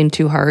of listening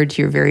too hard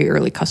to your very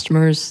early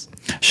customers.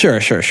 Sure.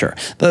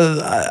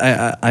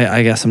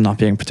 I guess I'm not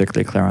being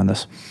particularly clear on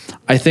this.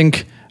 I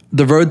think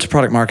the road to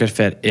product market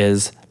fit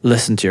is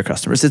listen to your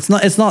customers.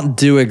 It's not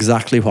do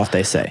exactly what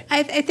they say.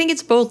 I think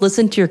it's both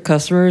listen to your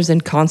customers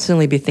and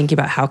constantly be thinking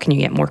about how can you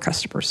get more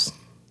customers.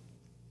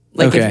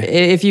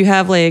 If you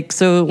have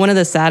so one of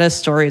the saddest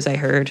stories I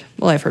heard,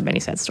 well, I've heard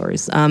many sad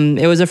stories.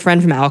 It was a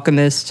friend from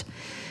Alchemist,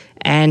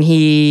 and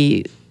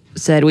he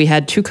said we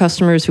had 2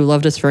 customers who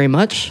loved us very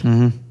much,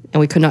 and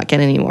we could not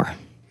get any more.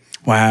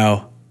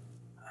 Wow.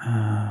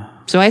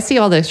 So I see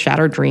all the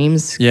shattered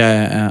dreams.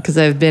 Yeah. Because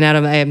I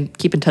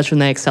keep in touch with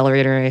my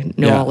accelerator. I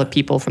know all the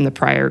people from the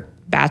prior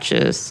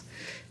batches.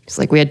 It's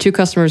we had 2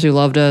 customers who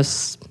loved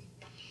us,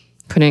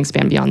 couldn't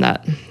expand beyond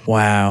that.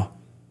 Wow.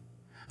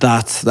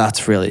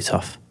 That's really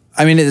tough.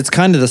 I mean, it's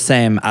kind of the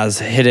same as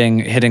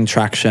hitting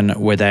traction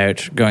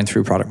without going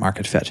through product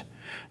market fit.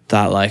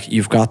 That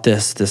you've got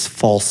this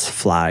false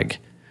flag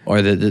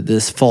or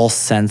this false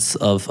sense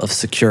of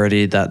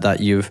security that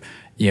you've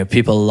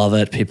people love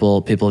it,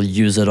 people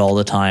use it all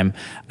the time,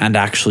 and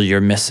actually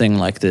you're missing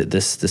like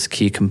this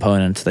key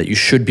component that you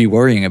should be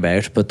worrying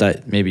about, but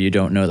that maybe you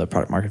don't know that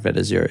product market fit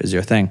is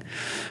your thing.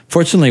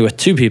 Fortunately, with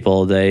 2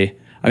 people,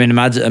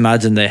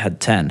 imagine they had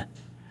 10.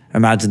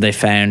 Imagine they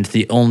found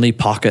the only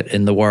pocket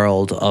in the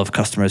world of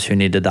customers who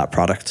needed that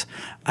product,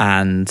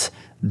 and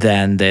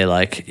then they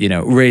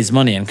raised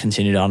money and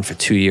continued on for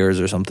 2 years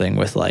or something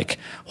with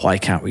why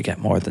can't we get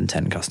more than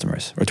 10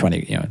 customers or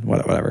 20,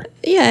 whatever.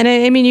 Yeah, and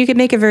I mean, you could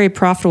make a very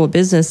profitable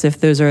business if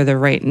those are the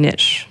right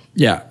niche.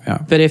 Yeah.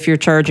 But if you're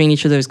charging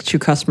each of those 2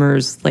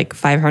 customers like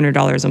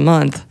 $500 a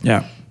month,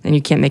 and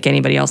you can't make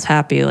anybody else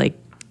happy,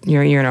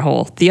 you're in a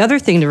hole. The other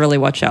thing to really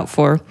watch out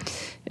for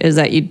is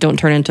that you don't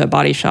turn into a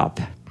body shop.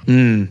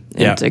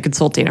 It's a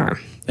consulting arm.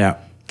 Yeah.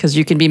 Because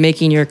you can be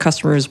making your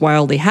customers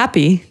wildly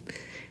happy,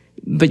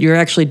 but you're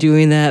actually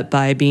doing that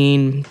by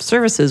being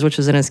services, which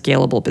is in a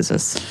scalable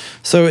business.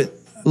 So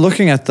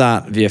looking at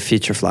that via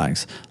feature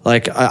flags,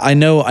 I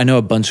know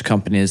a bunch of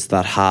companies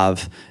that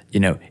have,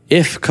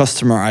 if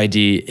customer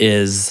ID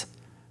is,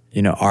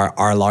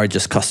 our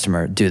largest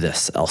customer, do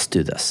this, else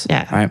do this.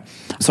 Yeah. Right.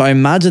 So I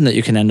imagine that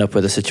you can end up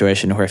with a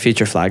situation where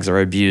feature flags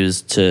are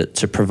abused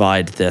to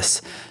provide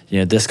this.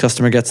 This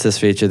customer gets this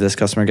feature, this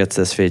customer gets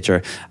this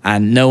feature,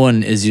 and no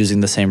one is using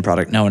the same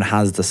product. No one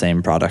has the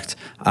same product,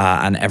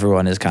 and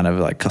everyone is kind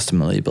of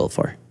customly built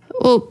for.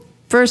 Well,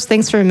 first,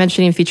 thanks for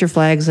mentioning feature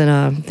flags,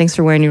 and thanks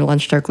for wearing your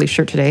LaunchDarkly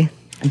shirt today.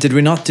 Did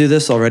we not do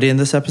this already in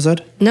this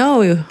episode?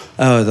 No.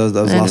 Oh, that was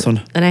the last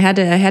one. And I had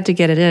to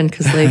get it in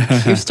because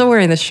you're still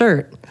wearing the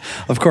shirt.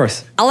 Of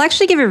course. I'll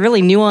actually give a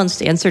really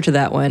nuanced answer to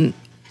that one.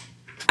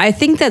 I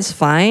think that's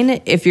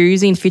fine if you're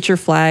using feature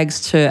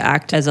flags to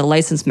act as a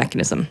license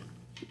mechanism.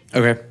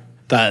 Okay.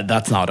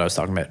 That's not what I was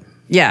talking about.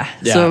 Yeah.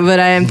 So, but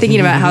I am thinking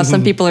about how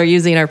some people are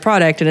using our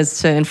product, and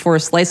it's to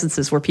enforce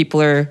licenses where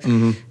people are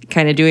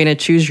kind of doing a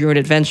choose your own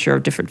adventure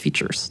of different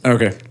features.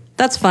 Okay.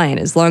 That's fine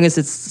as long as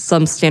it's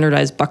some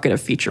standardized bucket of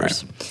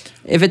features. Right.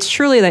 If it's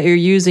truly that you're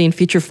using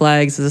feature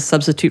flags as a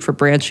substitute for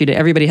branching,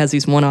 everybody has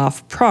these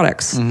one-off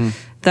products.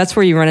 That's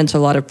where you run into a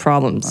lot of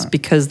problems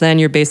because then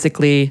you're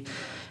basically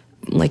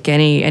like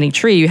any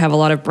tree. You have a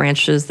lot of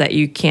branches that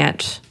you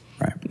can't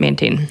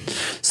maintain.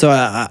 So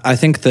I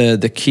think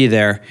the key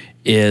there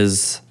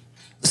is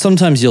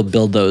sometimes you'll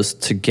build those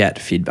to get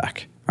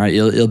feedback. Right?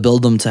 You'll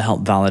build them to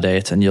help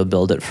validate, and you'll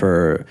build it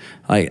for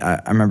I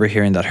remember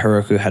hearing that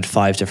Heroku had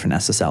 5 different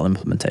SSL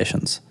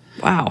implementations.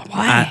 Wow,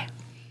 why?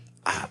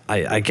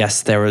 I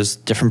guess there was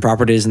different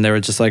properties, and they were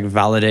just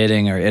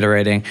validating or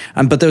iterating.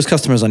 But there was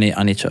customers on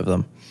each of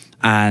them,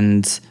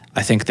 and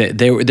I think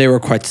they were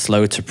quite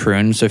slow to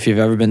prune. So if you've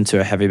ever been to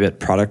a heavy bit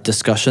product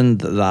discussion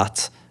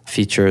that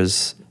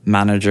features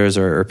managers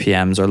or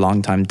PMs or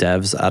longtime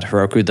devs at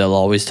Heroku, they'll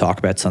always talk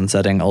about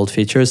sunsetting old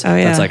features. Oh,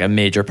 yeah. That's a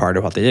major part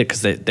of what they did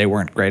because they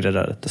weren't great at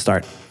it at the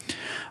start.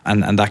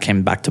 And that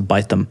came back to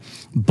bite them.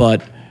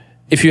 But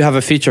if you have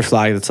a feature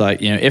flag that's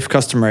if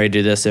customer A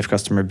do this, if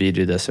customer B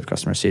do this, if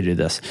customer C do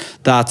this,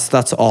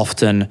 that's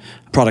often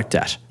product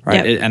debt,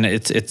 right?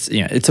 Yep.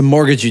 It's a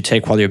mortgage you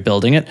take while you're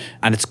building it,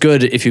 and it's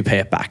good if you pay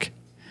it back.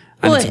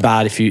 And it's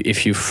bad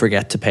if you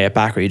forget to pay it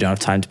back, or you don't have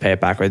time to pay it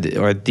back,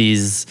 or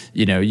these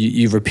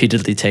you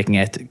repeatedly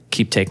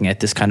keep taking out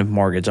this kind of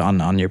mortgage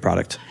on your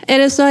product.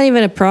 And it's not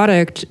even a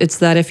product; it's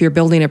that if you're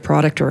building a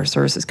product or a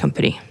services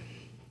company,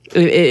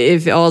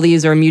 if all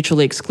these are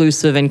mutually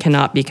exclusive and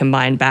cannot be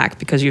combined back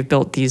because you've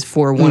built these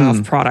 4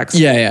 one-off products.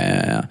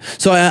 Yeah.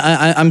 So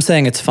I'm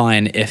saying it's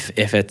fine if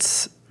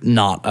it's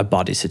not a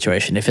body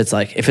situation. If it's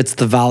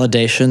the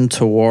validation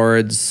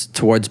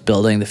towards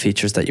building the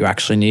features that you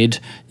actually need,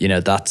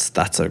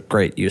 that's a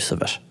great use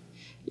of it.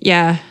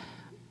 Yeah.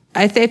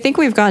 I think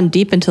we've gone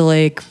deep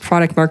into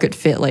product market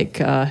fit,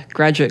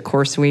 graduate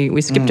course.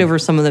 We skipped over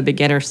some of the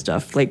beginner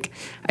stuff.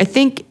 I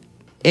think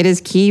it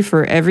is key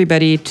for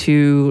everybody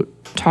to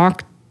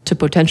talk to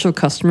potential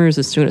customers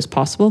as soon as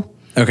possible.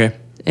 Okay.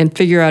 And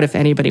figure out if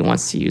anybody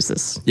wants to use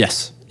this.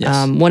 Yes.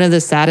 One of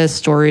the saddest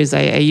stories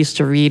I used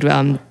to read,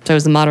 so I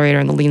was the moderator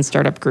in the Lean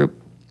Startup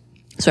group.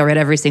 So I read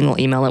every single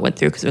email it went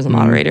through because there was a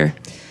moderator.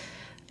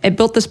 I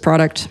built this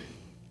product.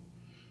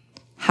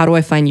 How do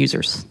I find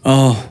users?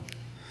 Oh,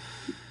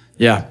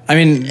 yeah. I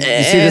mean, you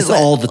see this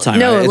all the time.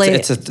 No,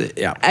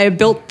 right? I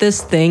built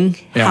this thing.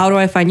 Yeah. How do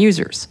I find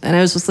users? And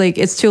I was just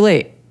it's too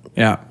late.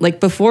 Yeah.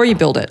 Before you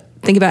build it,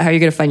 think about how you're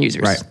going to find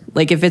users.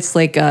 Right. If it's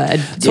so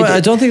I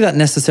don't think that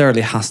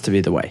necessarily has to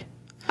be the way.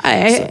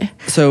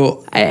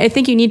 I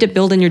think you need to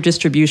build in your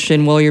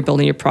distribution while you're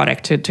building your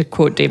product, to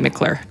quote Dave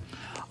McClure.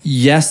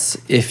 Yes,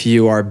 if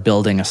you are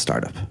building a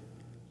startup.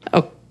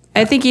 Oh,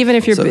 I think even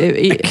if you're...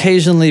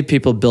 occasionally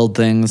people build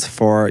things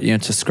for,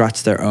 to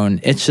scratch their own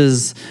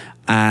itches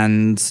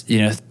and,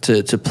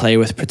 to play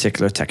with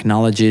particular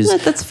technologies. No,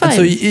 that's fine.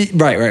 And so,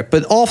 right.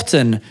 But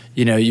often,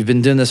 you've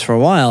been doing this for a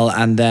while,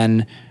 and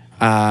then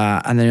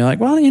you're like,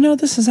 well,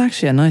 this is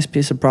actually a nice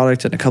piece of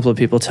product, and a couple of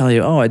people tell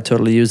you, oh, I'd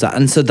totally use that.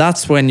 And so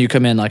that's when you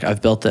come in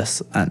I've built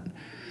this, and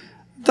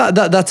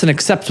that's an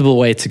acceptable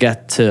way to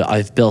get to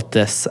I've built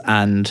this,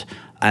 and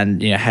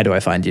And how do I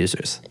find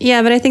users?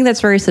 Yeah, but I think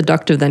that's very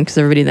seductive then, because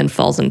everybody then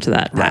falls into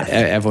that path. Right.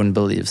 Everyone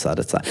believes that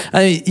it's that.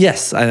 I mean,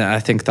 yes, I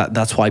think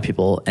that's why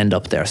people end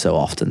up there so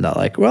often. That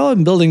like, well,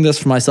 I'm building this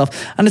for myself,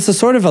 and it's a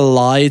sort of a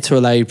lie to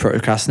allow you to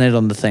procrastinate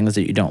on the things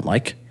that you don't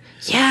like.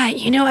 Yeah,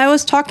 I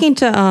was talking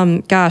to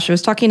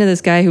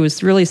this guy who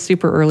was really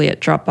super early at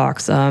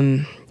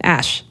Dropbox,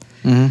 Ash.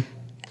 Mm-hmm.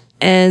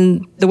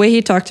 And the way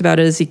he talked about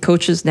it is he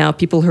coaches now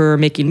people who are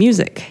making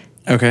music.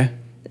 Okay.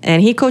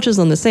 And he coaches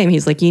them the same.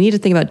 He's like, you need to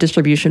think about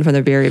distribution from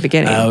the very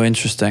beginning. Oh,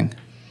 interesting.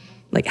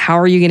 Like, how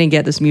are you going to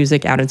get this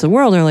music out into the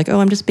world? And they're like, oh,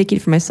 I'm just making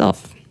it for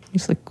myself.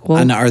 He's like, well.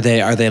 And are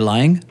they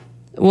lying?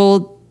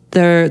 Well,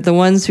 they're the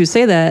ones who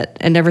say that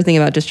and never think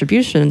about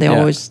distribution. They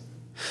always.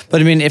 But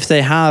I mean, if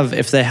they have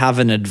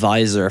an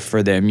advisor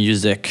for their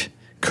music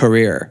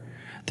career,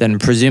 then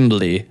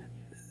presumably,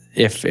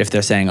 if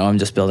they're saying, oh, I'm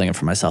just building it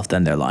for myself,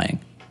 then they're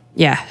lying.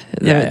 Yeah,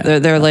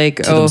 they're like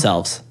to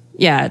themselves.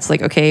 Yeah, it's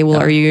like, okay, well,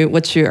 are you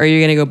going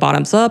to go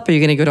bottoms up? Are you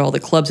going to go to all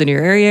the clubs in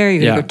your area? Are you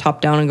going to go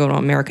top down and go to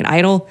American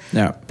Idol?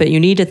 Yeah. But you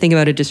need to think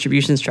about a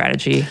distribution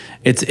strategy.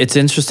 It's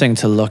interesting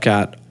to look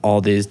at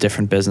all these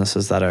different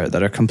businesses that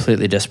are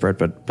completely disparate,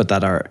 but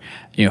that are,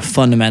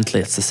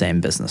 fundamentally it's the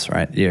same business,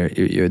 right?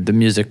 You're the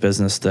music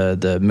business,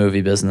 the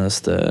movie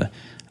business,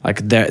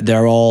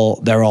 they're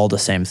all the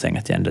same thing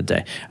at the end of the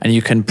day, and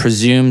you can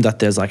presume that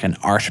there's like an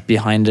art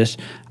behind it,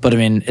 but I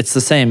mean it's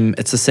the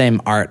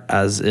same art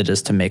as it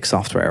is to make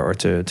software or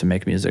to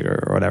make music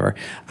or whatever,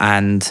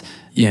 and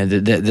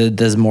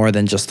there's more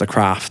than just the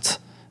craft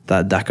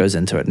that goes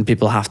into it, and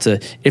people have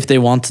to, if they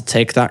want to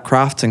take that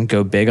craft and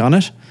go big on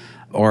it,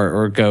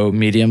 or go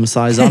medium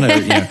size on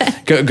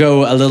it,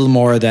 go a little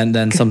more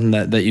than something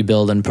that you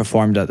build and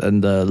performed at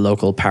in the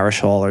local parish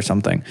hall or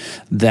something,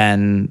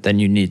 then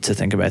you need to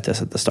think about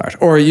this at the start.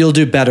 Or you'll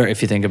do better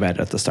if you think about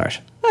it at the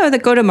start. Oh, the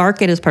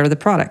go-to-market is part of the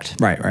product.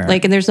 Right.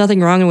 Like, and there's nothing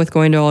wrong with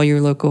going to all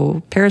your local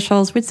parish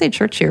halls. We'd say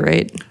church here,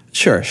 right?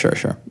 Sure.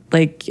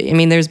 Like, I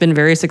mean, there's been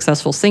very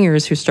successful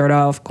singers who start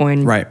off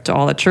going to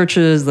all the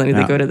churches, then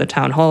they go to the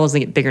town halls,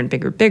 they get bigger and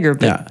bigger.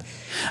 But yeah.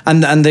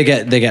 And they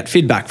get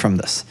feedback from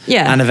this.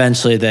 Yeah. And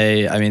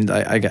eventually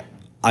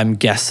I'm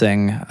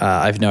guessing,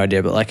 I have no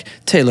idea, but like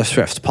Taylor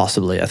Swift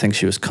possibly, I think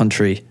she was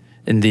country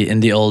in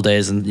the old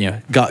days,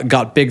 and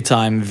got big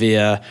time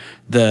via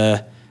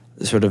the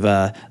sort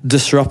of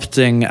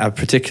disrupting a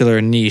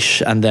particular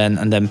niche and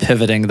then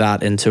pivoting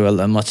that into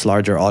a much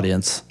larger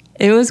audience.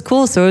 It was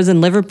cool. So I was in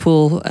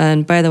Liverpool,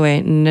 and by the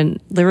way,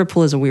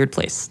 Liverpool is a weird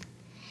place.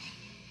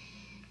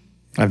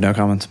 I have no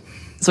comment.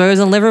 So I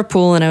was in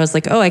Liverpool, and I was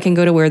like, oh, I can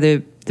go to where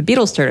the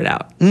Beatles started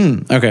out.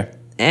 Okay.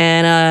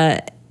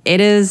 And it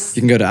is...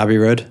 You can go to Abbey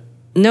Road?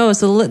 No,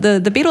 so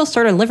the Beatles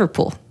started in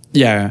Liverpool.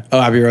 Yeah.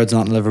 Oh, Abbey Road's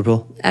not in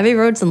Liverpool? Abbey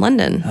Road's in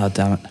London. Oh,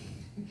 damn it.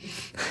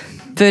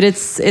 But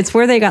it's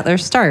where they got their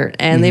start,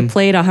 and they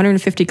played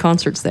 150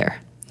 concerts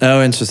there.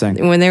 Oh,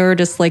 interesting. When they were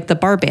just like the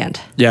bar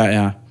band.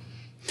 Yeah.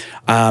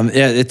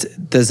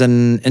 There's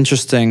an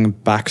interesting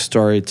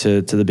backstory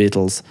to the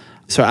Beatles.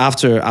 So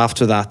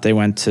after that, they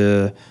went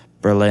to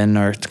Berlin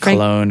or to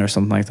Cologne or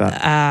something like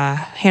that.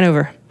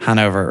 Hanover,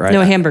 right?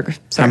 No, Hamburg.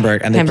 Sorry.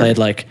 Hamburg, and they played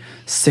like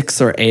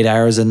 6 or 8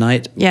 hours a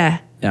night. Yeah.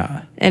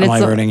 And am I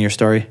ruining your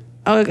story?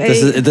 Oh, okay.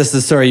 This is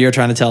the story you're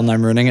trying to tell, and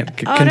I'm ruining it.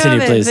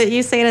 Continue, please. But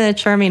you say it in a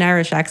charming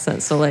Irish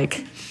accent, so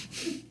like.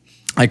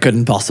 I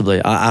couldn't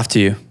possibly. After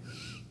you.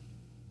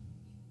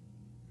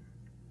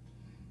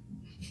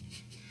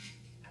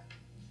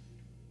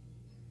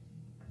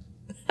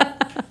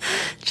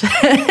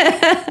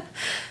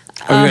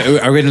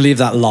 Are we going to leave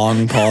that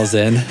long pause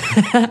in?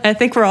 I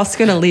think we're also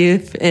going to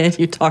leave in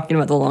you talking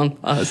about the long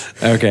pause.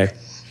 Okay.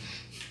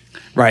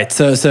 Right.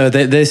 So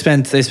they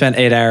spent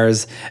 8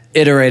 hours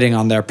iterating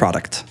on their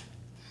product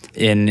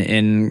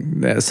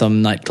in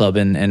some nightclub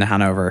in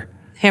Hanover.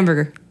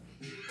 Hamburger.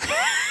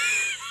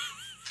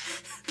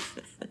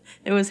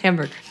 It was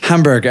Hamburg.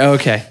 Hamburg.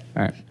 Okay.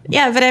 All right.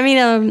 Yeah, but I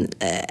mean,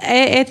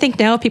 I think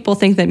now people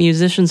think that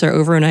musicians are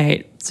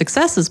overnight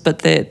successes, but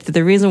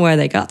the reason why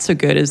they got so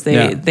good is they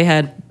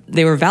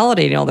were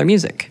validating all their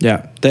music.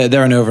 Yeah,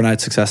 they're an overnight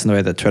success in the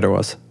way that Twitter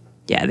was.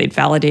 Yeah, they'd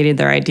validated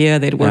their idea,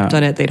 they'd worked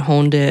on it, they'd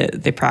honed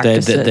it, they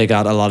practiced it. They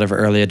got a lot of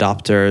early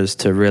adopters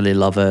to really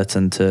love it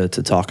and to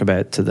talk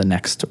about to the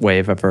next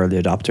wave of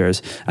early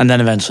adopters. And then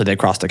eventually they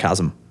crossed the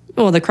chasm.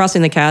 Well, the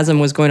crossing the chasm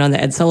was going on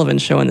the Ed Sullivan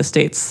Show in the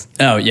States.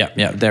 Oh,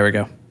 yeah, there we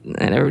go.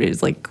 And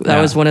everybody's like,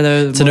 that was one of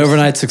those... It's an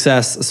overnight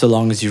success so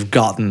long as you've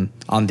gotten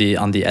on the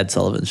Ed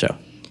Sullivan Show.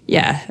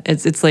 Yeah,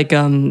 it's like,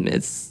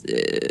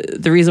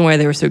 the reason why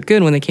they were so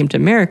good when they came to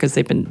America is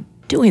they've been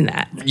doing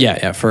that.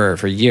 Yeah,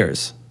 for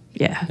years.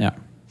 Yeah.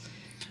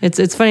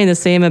 It's funny, the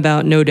same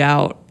about No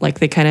Doubt. Like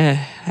they kind of,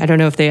 I don't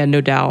know if they had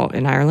No Doubt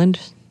in Ireland.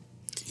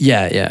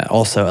 Yeah.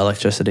 Also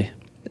electricity.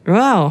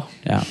 Wow.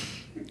 Yeah.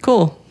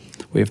 Cool.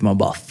 We have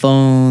mobile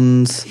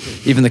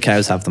phones. Even the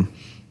cows have them.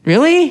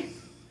 Really?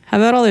 How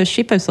about all those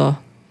sheep I saw?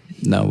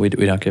 No, we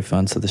don't give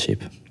phones to the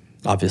sheep,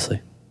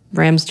 obviously.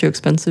 Ram's too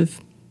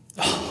expensive.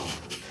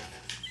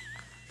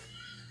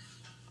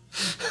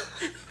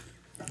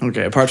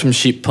 Okay, apart from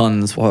sheep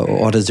puns,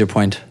 what is your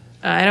point?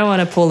 I don't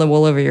want to pull the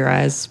wool over your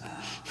eyes.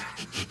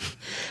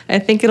 I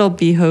think it'll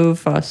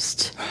behove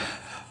us.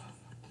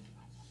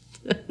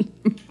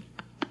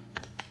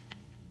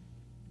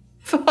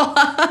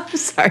 I'm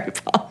sorry,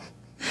 Paul.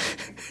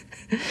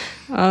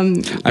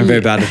 I'm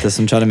very bad at this.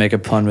 I'm trying to make a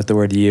pun with the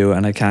word you,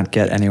 and I can't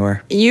get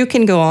anywhere. You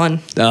can go on.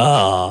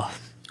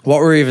 What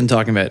were we even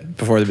talking about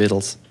before the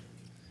Beatles?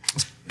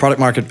 Product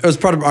market. It was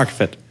product market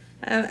fit.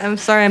 I'm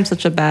sorry I'm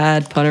such a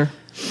bad punter.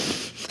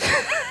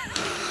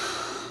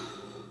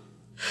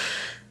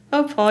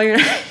 Oh, Paul, you're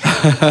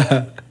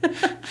not...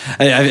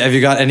 Have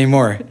you got any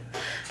more?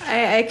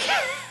 I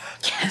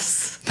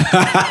yes.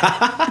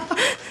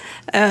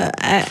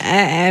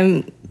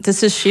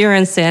 This is sheer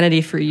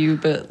insanity for you,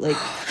 but like...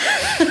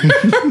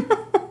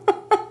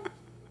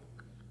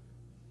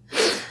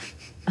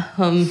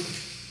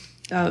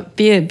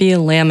 be a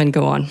lamb and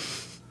go on.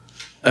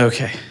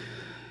 Okay.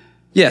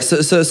 Yeah,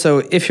 so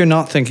if you're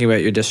not thinking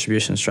about your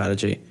distribution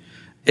strategy,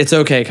 it's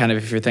okay kind of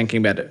if you're thinking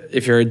about it,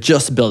 if you're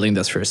just building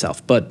this for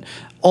yourself, but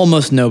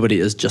almost nobody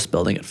is just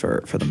building it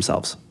for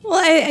themselves.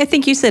 Well, I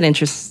think you said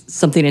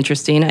something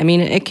interesting. I mean,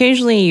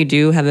 occasionally you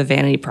do have a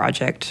vanity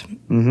project,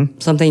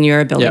 something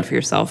you're building for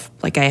yourself.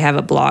 Like I have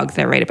a blog that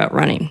I write about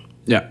running.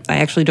 Yeah. I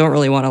actually don't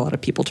really want a lot of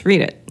people to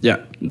read it.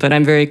 Yeah. But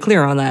I'm very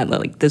clear on that.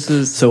 Like this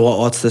is... So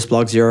what's this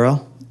blog's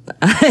URL?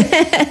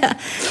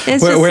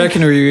 Where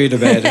can we read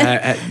about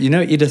it? You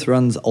know, Edith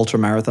runs ultra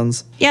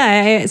marathons.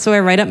 Yeah, so I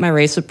write up my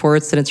race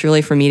reports, and it's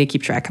really for me to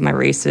keep track of my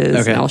races.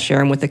 Okay. And I'll share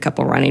them with a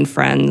couple running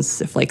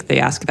friends if like they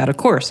ask about a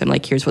course. I'm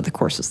like, here's what the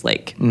course is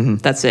like.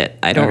 That's it.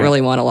 I don't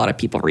really want a lot of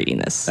people reading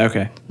this.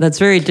 Okay. That's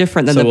very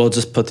different than we'll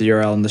just put the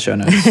URL in the show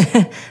notes.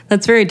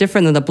 That's very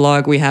different than the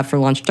blog we have for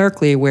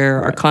LaunchDarkly,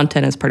 where our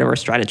content is part of our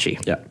strategy.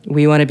 Yeah.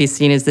 We want to be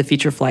seen as the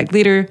feature flag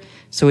leader.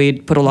 So we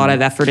put a lot of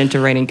effort into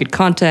writing good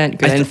content,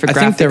 good infographics. I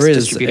think there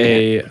is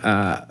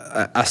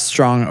a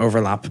strong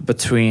overlap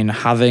between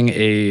having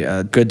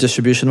a good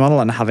distribution model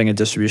and having a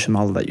distribution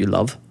model that you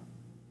love.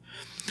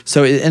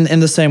 So in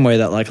the same way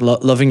that like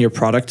loving your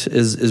product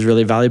is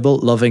really valuable,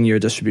 loving your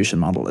distribution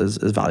model is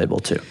valuable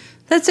too.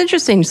 That's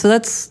interesting. So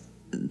that's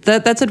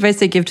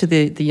advice I give to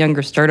the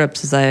younger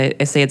startups. Is I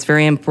say it's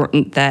very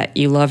important that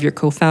you love your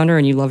co-founder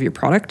and you love your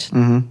product,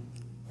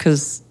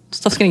 because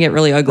stuff's going to get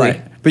really ugly.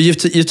 Right. But you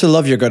have to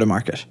love your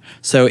go-to-market.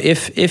 So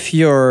if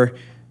you're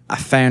a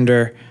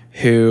founder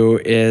who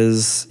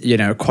is,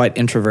 quite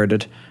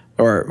introverted,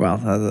 or, well,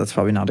 that's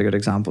probably not a good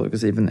example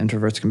because even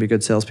introverts can be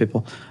good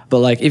salespeople. But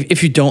like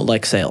if you don't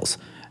like sales,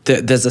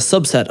 there's a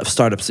subset of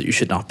startups that you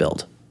should not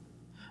build.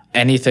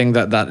 Anything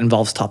that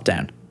involves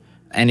top-down,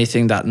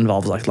 anything that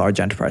involves like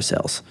large enterprise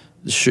sales.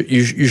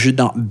 You should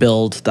not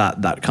build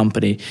that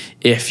company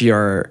if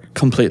you're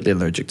completely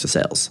allergic to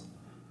sales.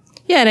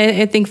 Yeah,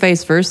 and I think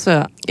vice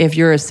versa. If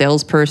you're a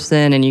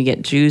salesperson and you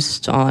get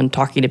juiced on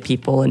talking to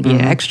people and being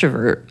an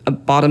extrovert, a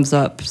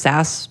bottoms-up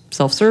SaaS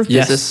self-serve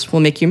business will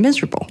make you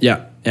miserable.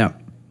 Yeah.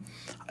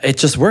 It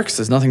just works.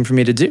 There's nothing for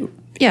me to do.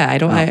 Yeah,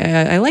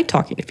 I like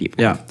talking to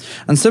people. Yeah,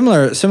 and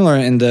similar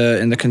in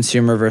the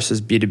consumer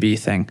versus B2B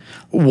thing.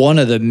 One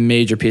of the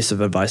major pieces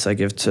of advice I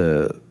give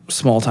to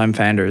small-time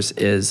founders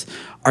is: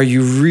 are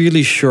you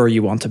really sure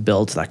you want to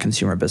build that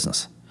consumer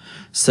business?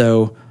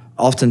 So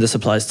often this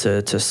applies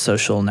to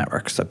social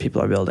networks that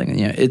people are building.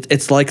 And,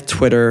 it's like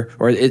Twitter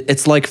or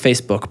it's like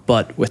Facebook,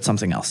 but with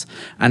something else.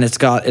 And it's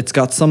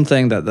got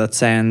something that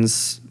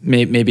sounds,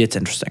 maybe it's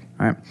interesting,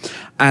 right?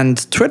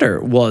 And Twitter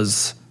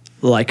was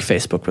like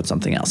Facebook, but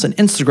something else. And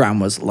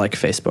Instagram was like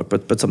Facebook,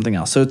 but something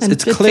else. So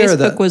it's clear Facebook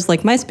that... Facebook was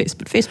like MySpace,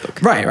 but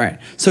Facebook. Right.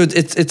 So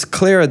it's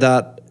clear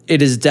that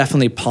it is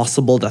definitely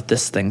possible that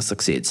this thing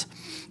succeeds.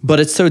 But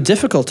it's so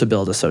difficult to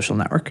build a social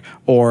network,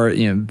 or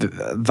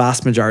the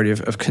vast majority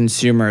of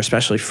consumer,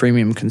 especially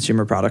freemium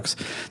consumer products,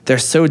 they're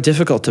so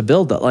difficult to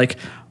build that, like,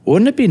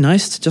 wouldn't it be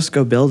nice to just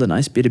go build a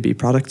nice B2B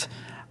product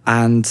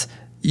and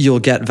you'll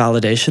get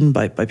validation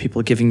by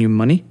people giving you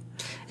money?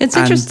 It's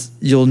interesting.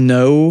 You'll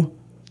know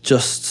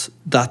just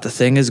that the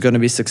thing is going to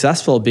be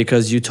successful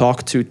because you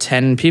talk to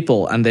 10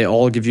 people and they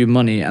all give you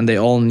money and they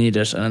all need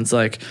it. And it's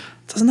like,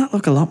 doesn't that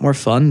look a lot more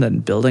fun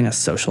than building a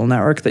social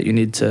network that you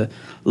need to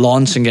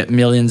launch and get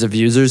millions of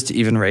users to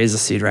even raise a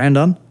seed round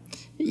on?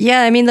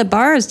 Yeah, I mean, the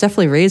bar is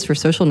definitely raised for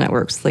social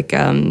networks. Like,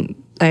 I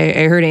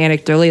heard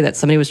anecdotally that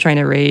somebody was trying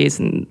to raise,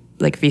 and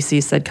like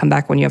VC said, come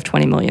back when you have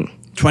 20 million.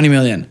 20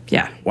 million?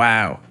 Yeah.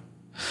 Wow.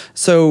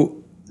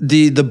 So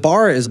the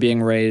bar is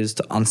being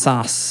raised on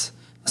SaaS.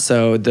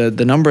 So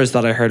the numbers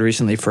that I heard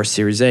recently for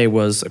Series A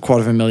was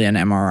 $250,000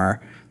 MRR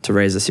to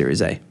raise a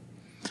Series A.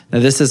 Now,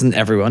 this isn't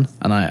everyone,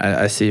 and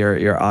I see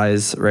your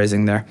eyes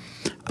raising there.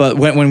 But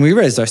when we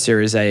raised our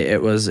Series A,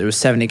 it was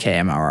 70K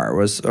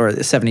MRR,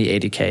 or 70,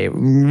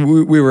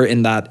 80K. We were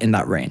in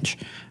that range.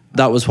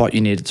 That was what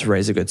you needed to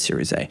raise a good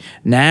Series A.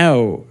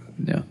 Now,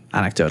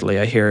 anecdotally,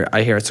 I hear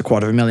it's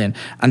 $250,000,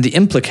 and the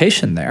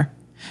implication there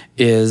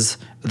is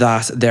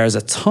that there's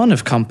a ton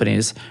of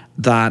companies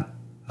that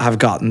have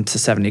gotten to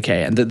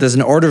 70K. And there's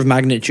an order of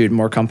magnitude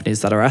more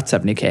companies that are at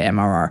 70K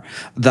MRR,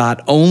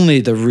 that only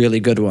the really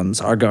good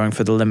ones are going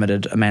for the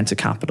limited amount of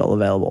capital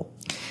available.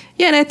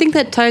 Yeah, and I think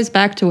that ties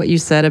back to what you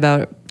said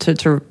about,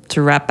 to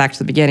wrap back to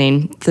the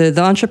beginning, the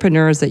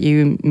entrepreneurs that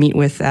you meet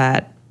with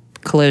at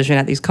Collision,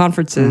 at these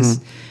conferences,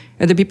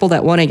 are the people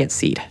that want to get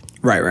seed.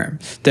 Right.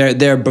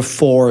 They're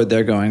before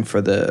they're going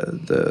for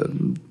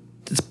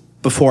it's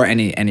before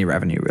any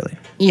revenue, really.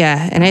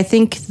 Yeah, and I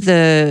think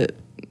and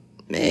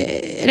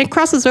it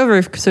crosses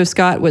over. So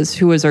Scott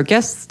who was our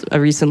guest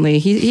recently,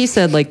 he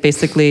said, like,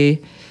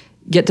 basically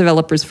get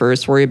developers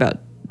first, worry about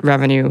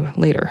revenue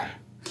later.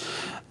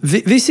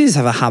 VCs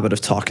have a habit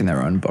of talking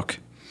their own book,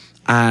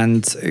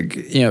 and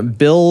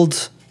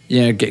build,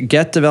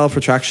 get developer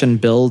traction,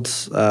 build,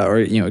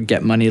 or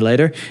get money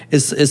later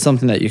is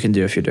something that you can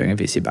do if you're doing a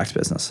VC-backed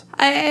business.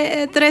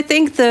 I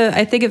think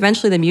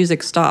eventually the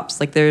music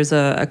stops. Like, there's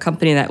a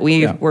company that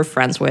we were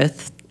friends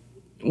with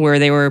where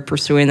they were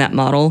pursuing that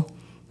model,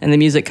 and the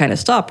music kind of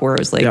stopped. Where it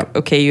was like,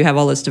 okay, you have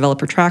all this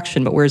developer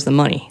traction, but where's the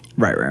money?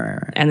 Right.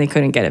 And they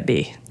couldn't get it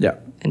B. Yeah.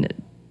 And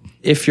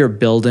if you're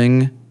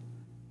building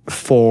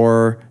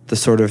for the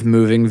sort of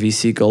moving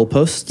VC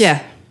goalposts.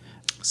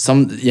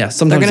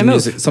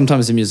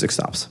 Sometimes the music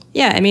stops.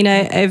 Yeah, I mean,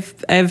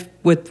 I've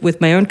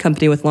with my own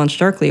company, with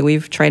LaunchDarkly,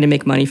 we've tried to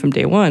make money from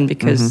day one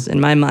because in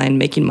my mind,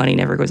 making money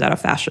never goes out of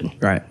fashion.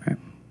 Right.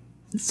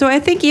 So I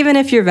think even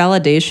if your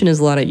validation is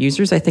a lot of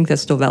users, I think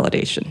that's still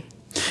validation.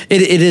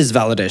 It is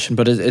validation,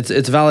 but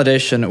it's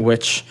validation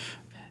which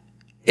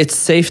it's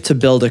safe to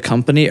build a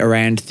company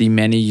around the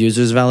many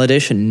users'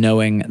 validation,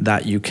 knowing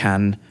that you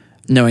can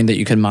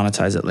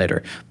monetize it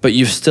later, but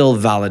you've still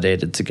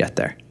validated to get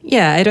there.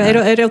 Yeah,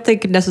 I don't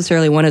think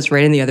necessarily one is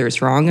right and the other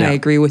is wrong. Yeah. I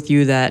agree with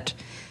you that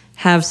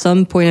have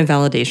some point of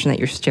validation that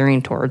you're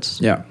steering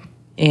towards. Yeah.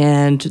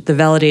 And the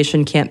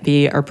validation can't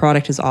be our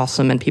product is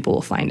awesome and people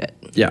will find it.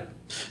 Yeah.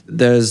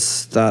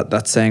 There's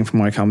that saying from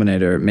Y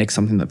Combinator, make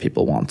something that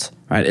people want,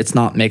 right? It's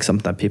not make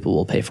something that people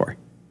will pay for.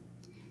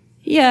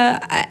 Yeah,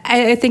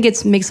 I think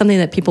it's make something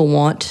that people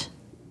want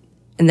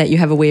and that you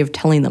have a way of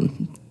telling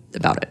them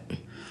about it.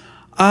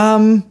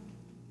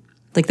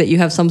 Like that you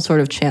have some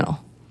sort of channel.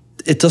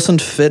 It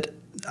doesn't fit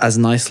as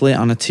nicely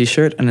on a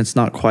t-shirt and it's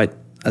not quite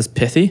as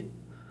pithy.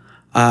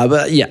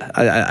 But yeah,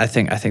 I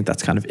think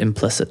that's kind of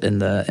implicit in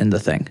the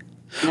thing.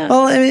 Yeah.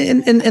 Well, I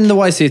mean, in the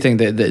YC thing,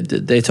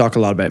 they talk a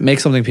lot about make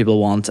something people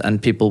want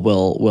and people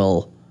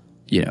will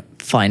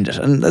find it.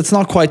 And it's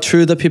not quite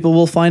true that people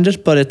will find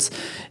it, but it's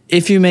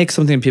if you make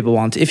something people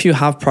want, if you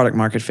have product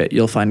market fit,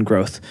 you'll find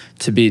growth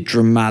to be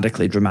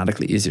dramatically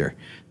easier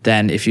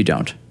than if you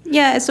don't.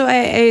 Yeah, so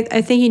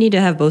I think you need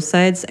to have both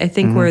sides. I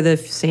think where the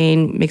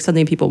saying make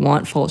something people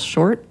want falls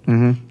short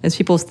is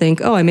people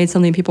think, oh, I made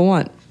something people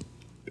want.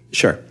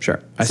 Sure.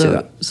 I see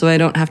that. So I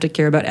don't have to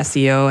care about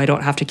SEO. I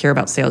don't have to care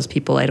about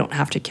salespeople. I don't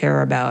have to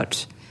care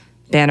about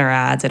banner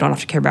ads. I don't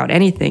have to care about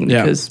anything.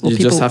 Because, you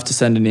just have to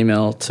send an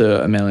email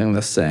to a mailing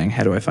list saying,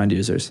 how do I find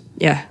users?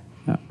 Yeah.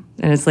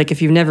 And it's like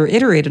if you've never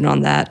iterated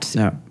on that,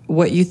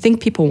 what you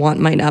think people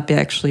want might not be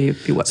actually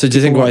be what. So do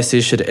you think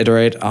YC should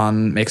iterate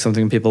on make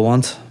something people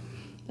want?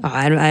 Oh,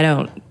 I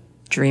don't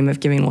dream of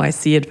giving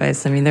YC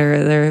advice. I mean,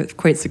 they're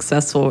quite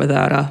successful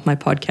without my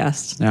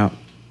podcast. Yeah.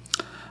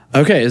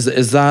 Okay,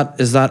 is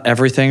that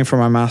everything from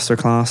our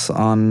masterclass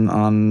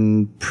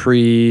on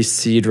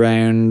pre-seed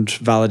round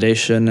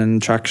validation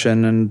and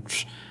traction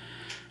and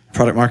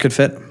product market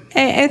fit?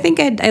 I think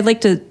I'd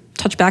like to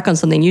touch back on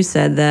something you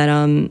said that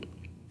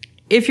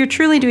if you're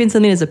truly doing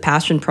something as a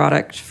passion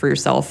product for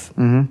yourself,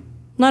 none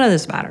of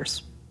this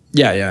matters.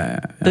 Yeah.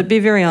 But be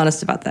very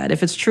honest about that.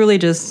 If it's truly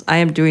just I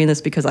am doing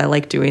this because I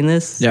like doing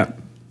this,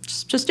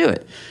 just do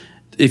it.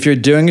 If you're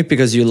doing it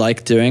because you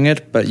like doing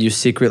it, but you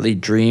secretly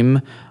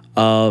dream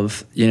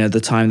of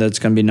the time that it's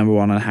going to be number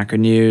one on Hacker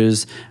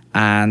News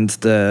and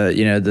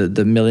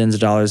the millions of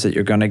dollars that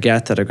you're going to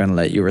get that are going to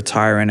let you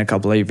retire in a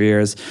couple of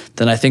years,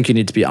 then I think you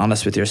need to be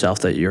honest with yourself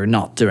that you're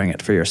not doing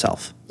it for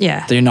yourself.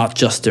 Yeah. That you're not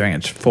just doing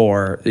it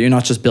you're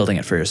not just building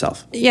it for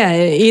yourself. Yeah.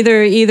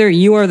 Either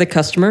you are the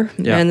customer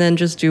and then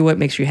just do what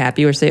makes you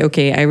happy, or say,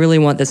 okay, I really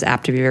want this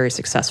app to be very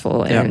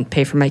successful and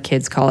pay for my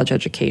kids' college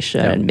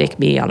education and make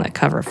me on the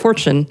cover of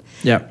Fortune.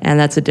 Yeah. And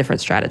that's a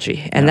different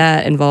strategy. And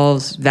that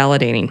involves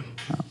validating.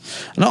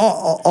 And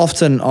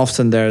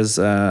often there's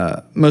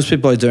most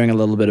people are doing a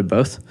little bit of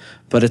both,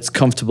 but it's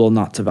comfortable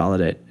not to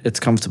validate. It's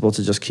comfortable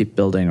to just keep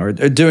building or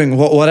doing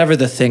whatever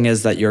the thing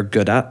is that you're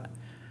good at.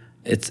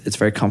 It's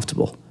very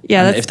comfortable.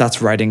 Yeah, if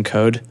that's writing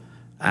code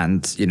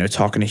and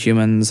talking to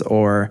humans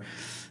or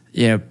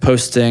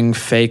posting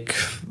fake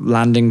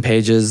landing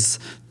pages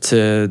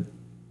to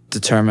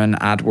determine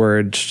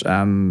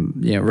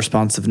AdWord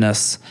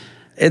responsiveness.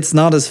 It's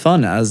not as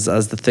fun as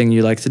the thing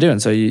you like to do.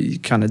 And so you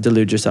kind of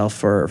delude yourself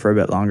for a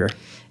bit longer.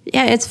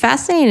 Yeah, it's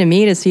fascinating to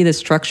me to see the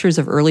structures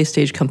of early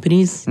stage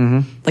companies.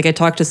 Like I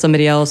talked to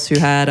somebody else who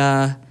had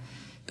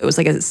it was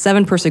like a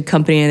 7-person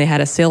company and they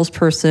had a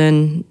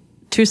salesperson,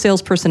 2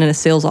 salesperson and a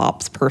sales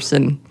ops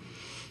person.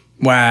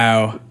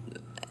 Wow.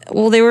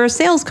 Well, they were a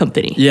sales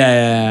company.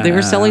 Yeah. They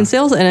were selling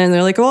sales and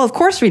they're like, well, of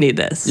course we need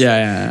this.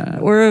 Yeah.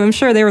 I'm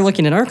sure they were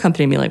looking at our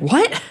company and being like,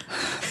 what?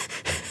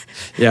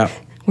 Yeah.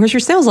 Where's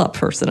your sales up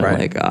person? I'm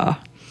like,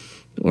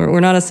 We're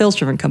not a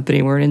sales-driven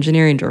company. We're an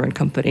engineering-driven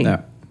company.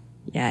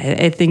 Yeah,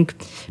 I think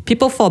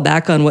people fall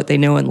back on what they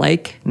know and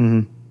like.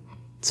 Mm-hmm.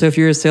 So if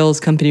you're a sales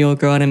company, you'll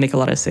go out and make a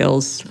lot of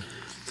sales.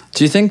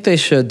 Do you think they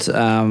should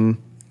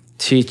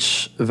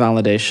teach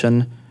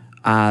validation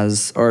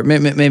as, or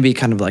maybe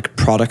kind of like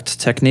product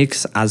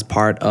techniques as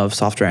part of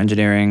software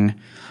engineering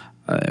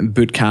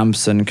boot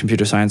camps and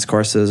computer science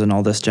courses and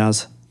all this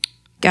jazz?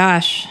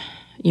 Gosh,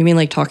 you mean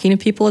like talking to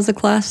people as a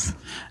class?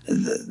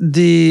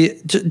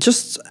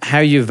 Just how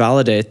you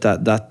validate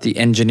that the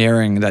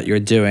engineering that you're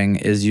doing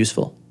is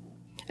useful.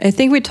 I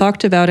think we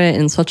talked about it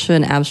in such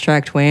an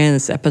abstract way in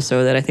this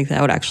episode that I think that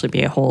would actually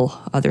be a whole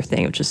other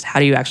thing of just how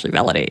do you actually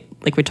validate?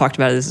 Like we talked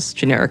about it as this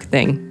generic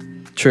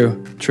thing.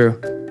 True.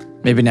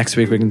 Maybe next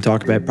week we can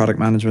talk about product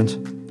management.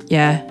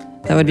 Yeah,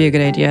 that would be a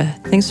good idea.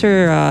 Thanks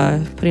for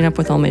putting up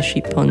with all my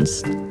sheep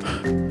puns.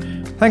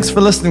 Thanks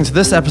for listening to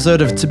this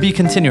episode of To Be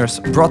Continuous,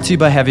 brought to you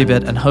by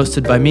Heavybit and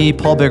hosted by me,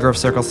 Paul Biggar of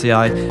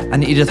CircleCI,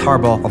 and Edith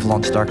Harbaugh of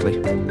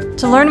LaunchDarkly.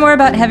 To learn more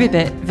about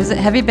Heavybit, visit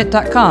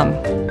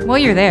heavybit.com. While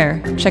you're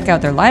there, check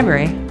out their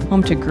library,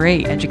 home to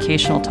great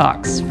educational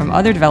talks from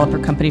other developer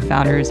company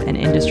founders and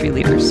industry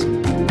leaders.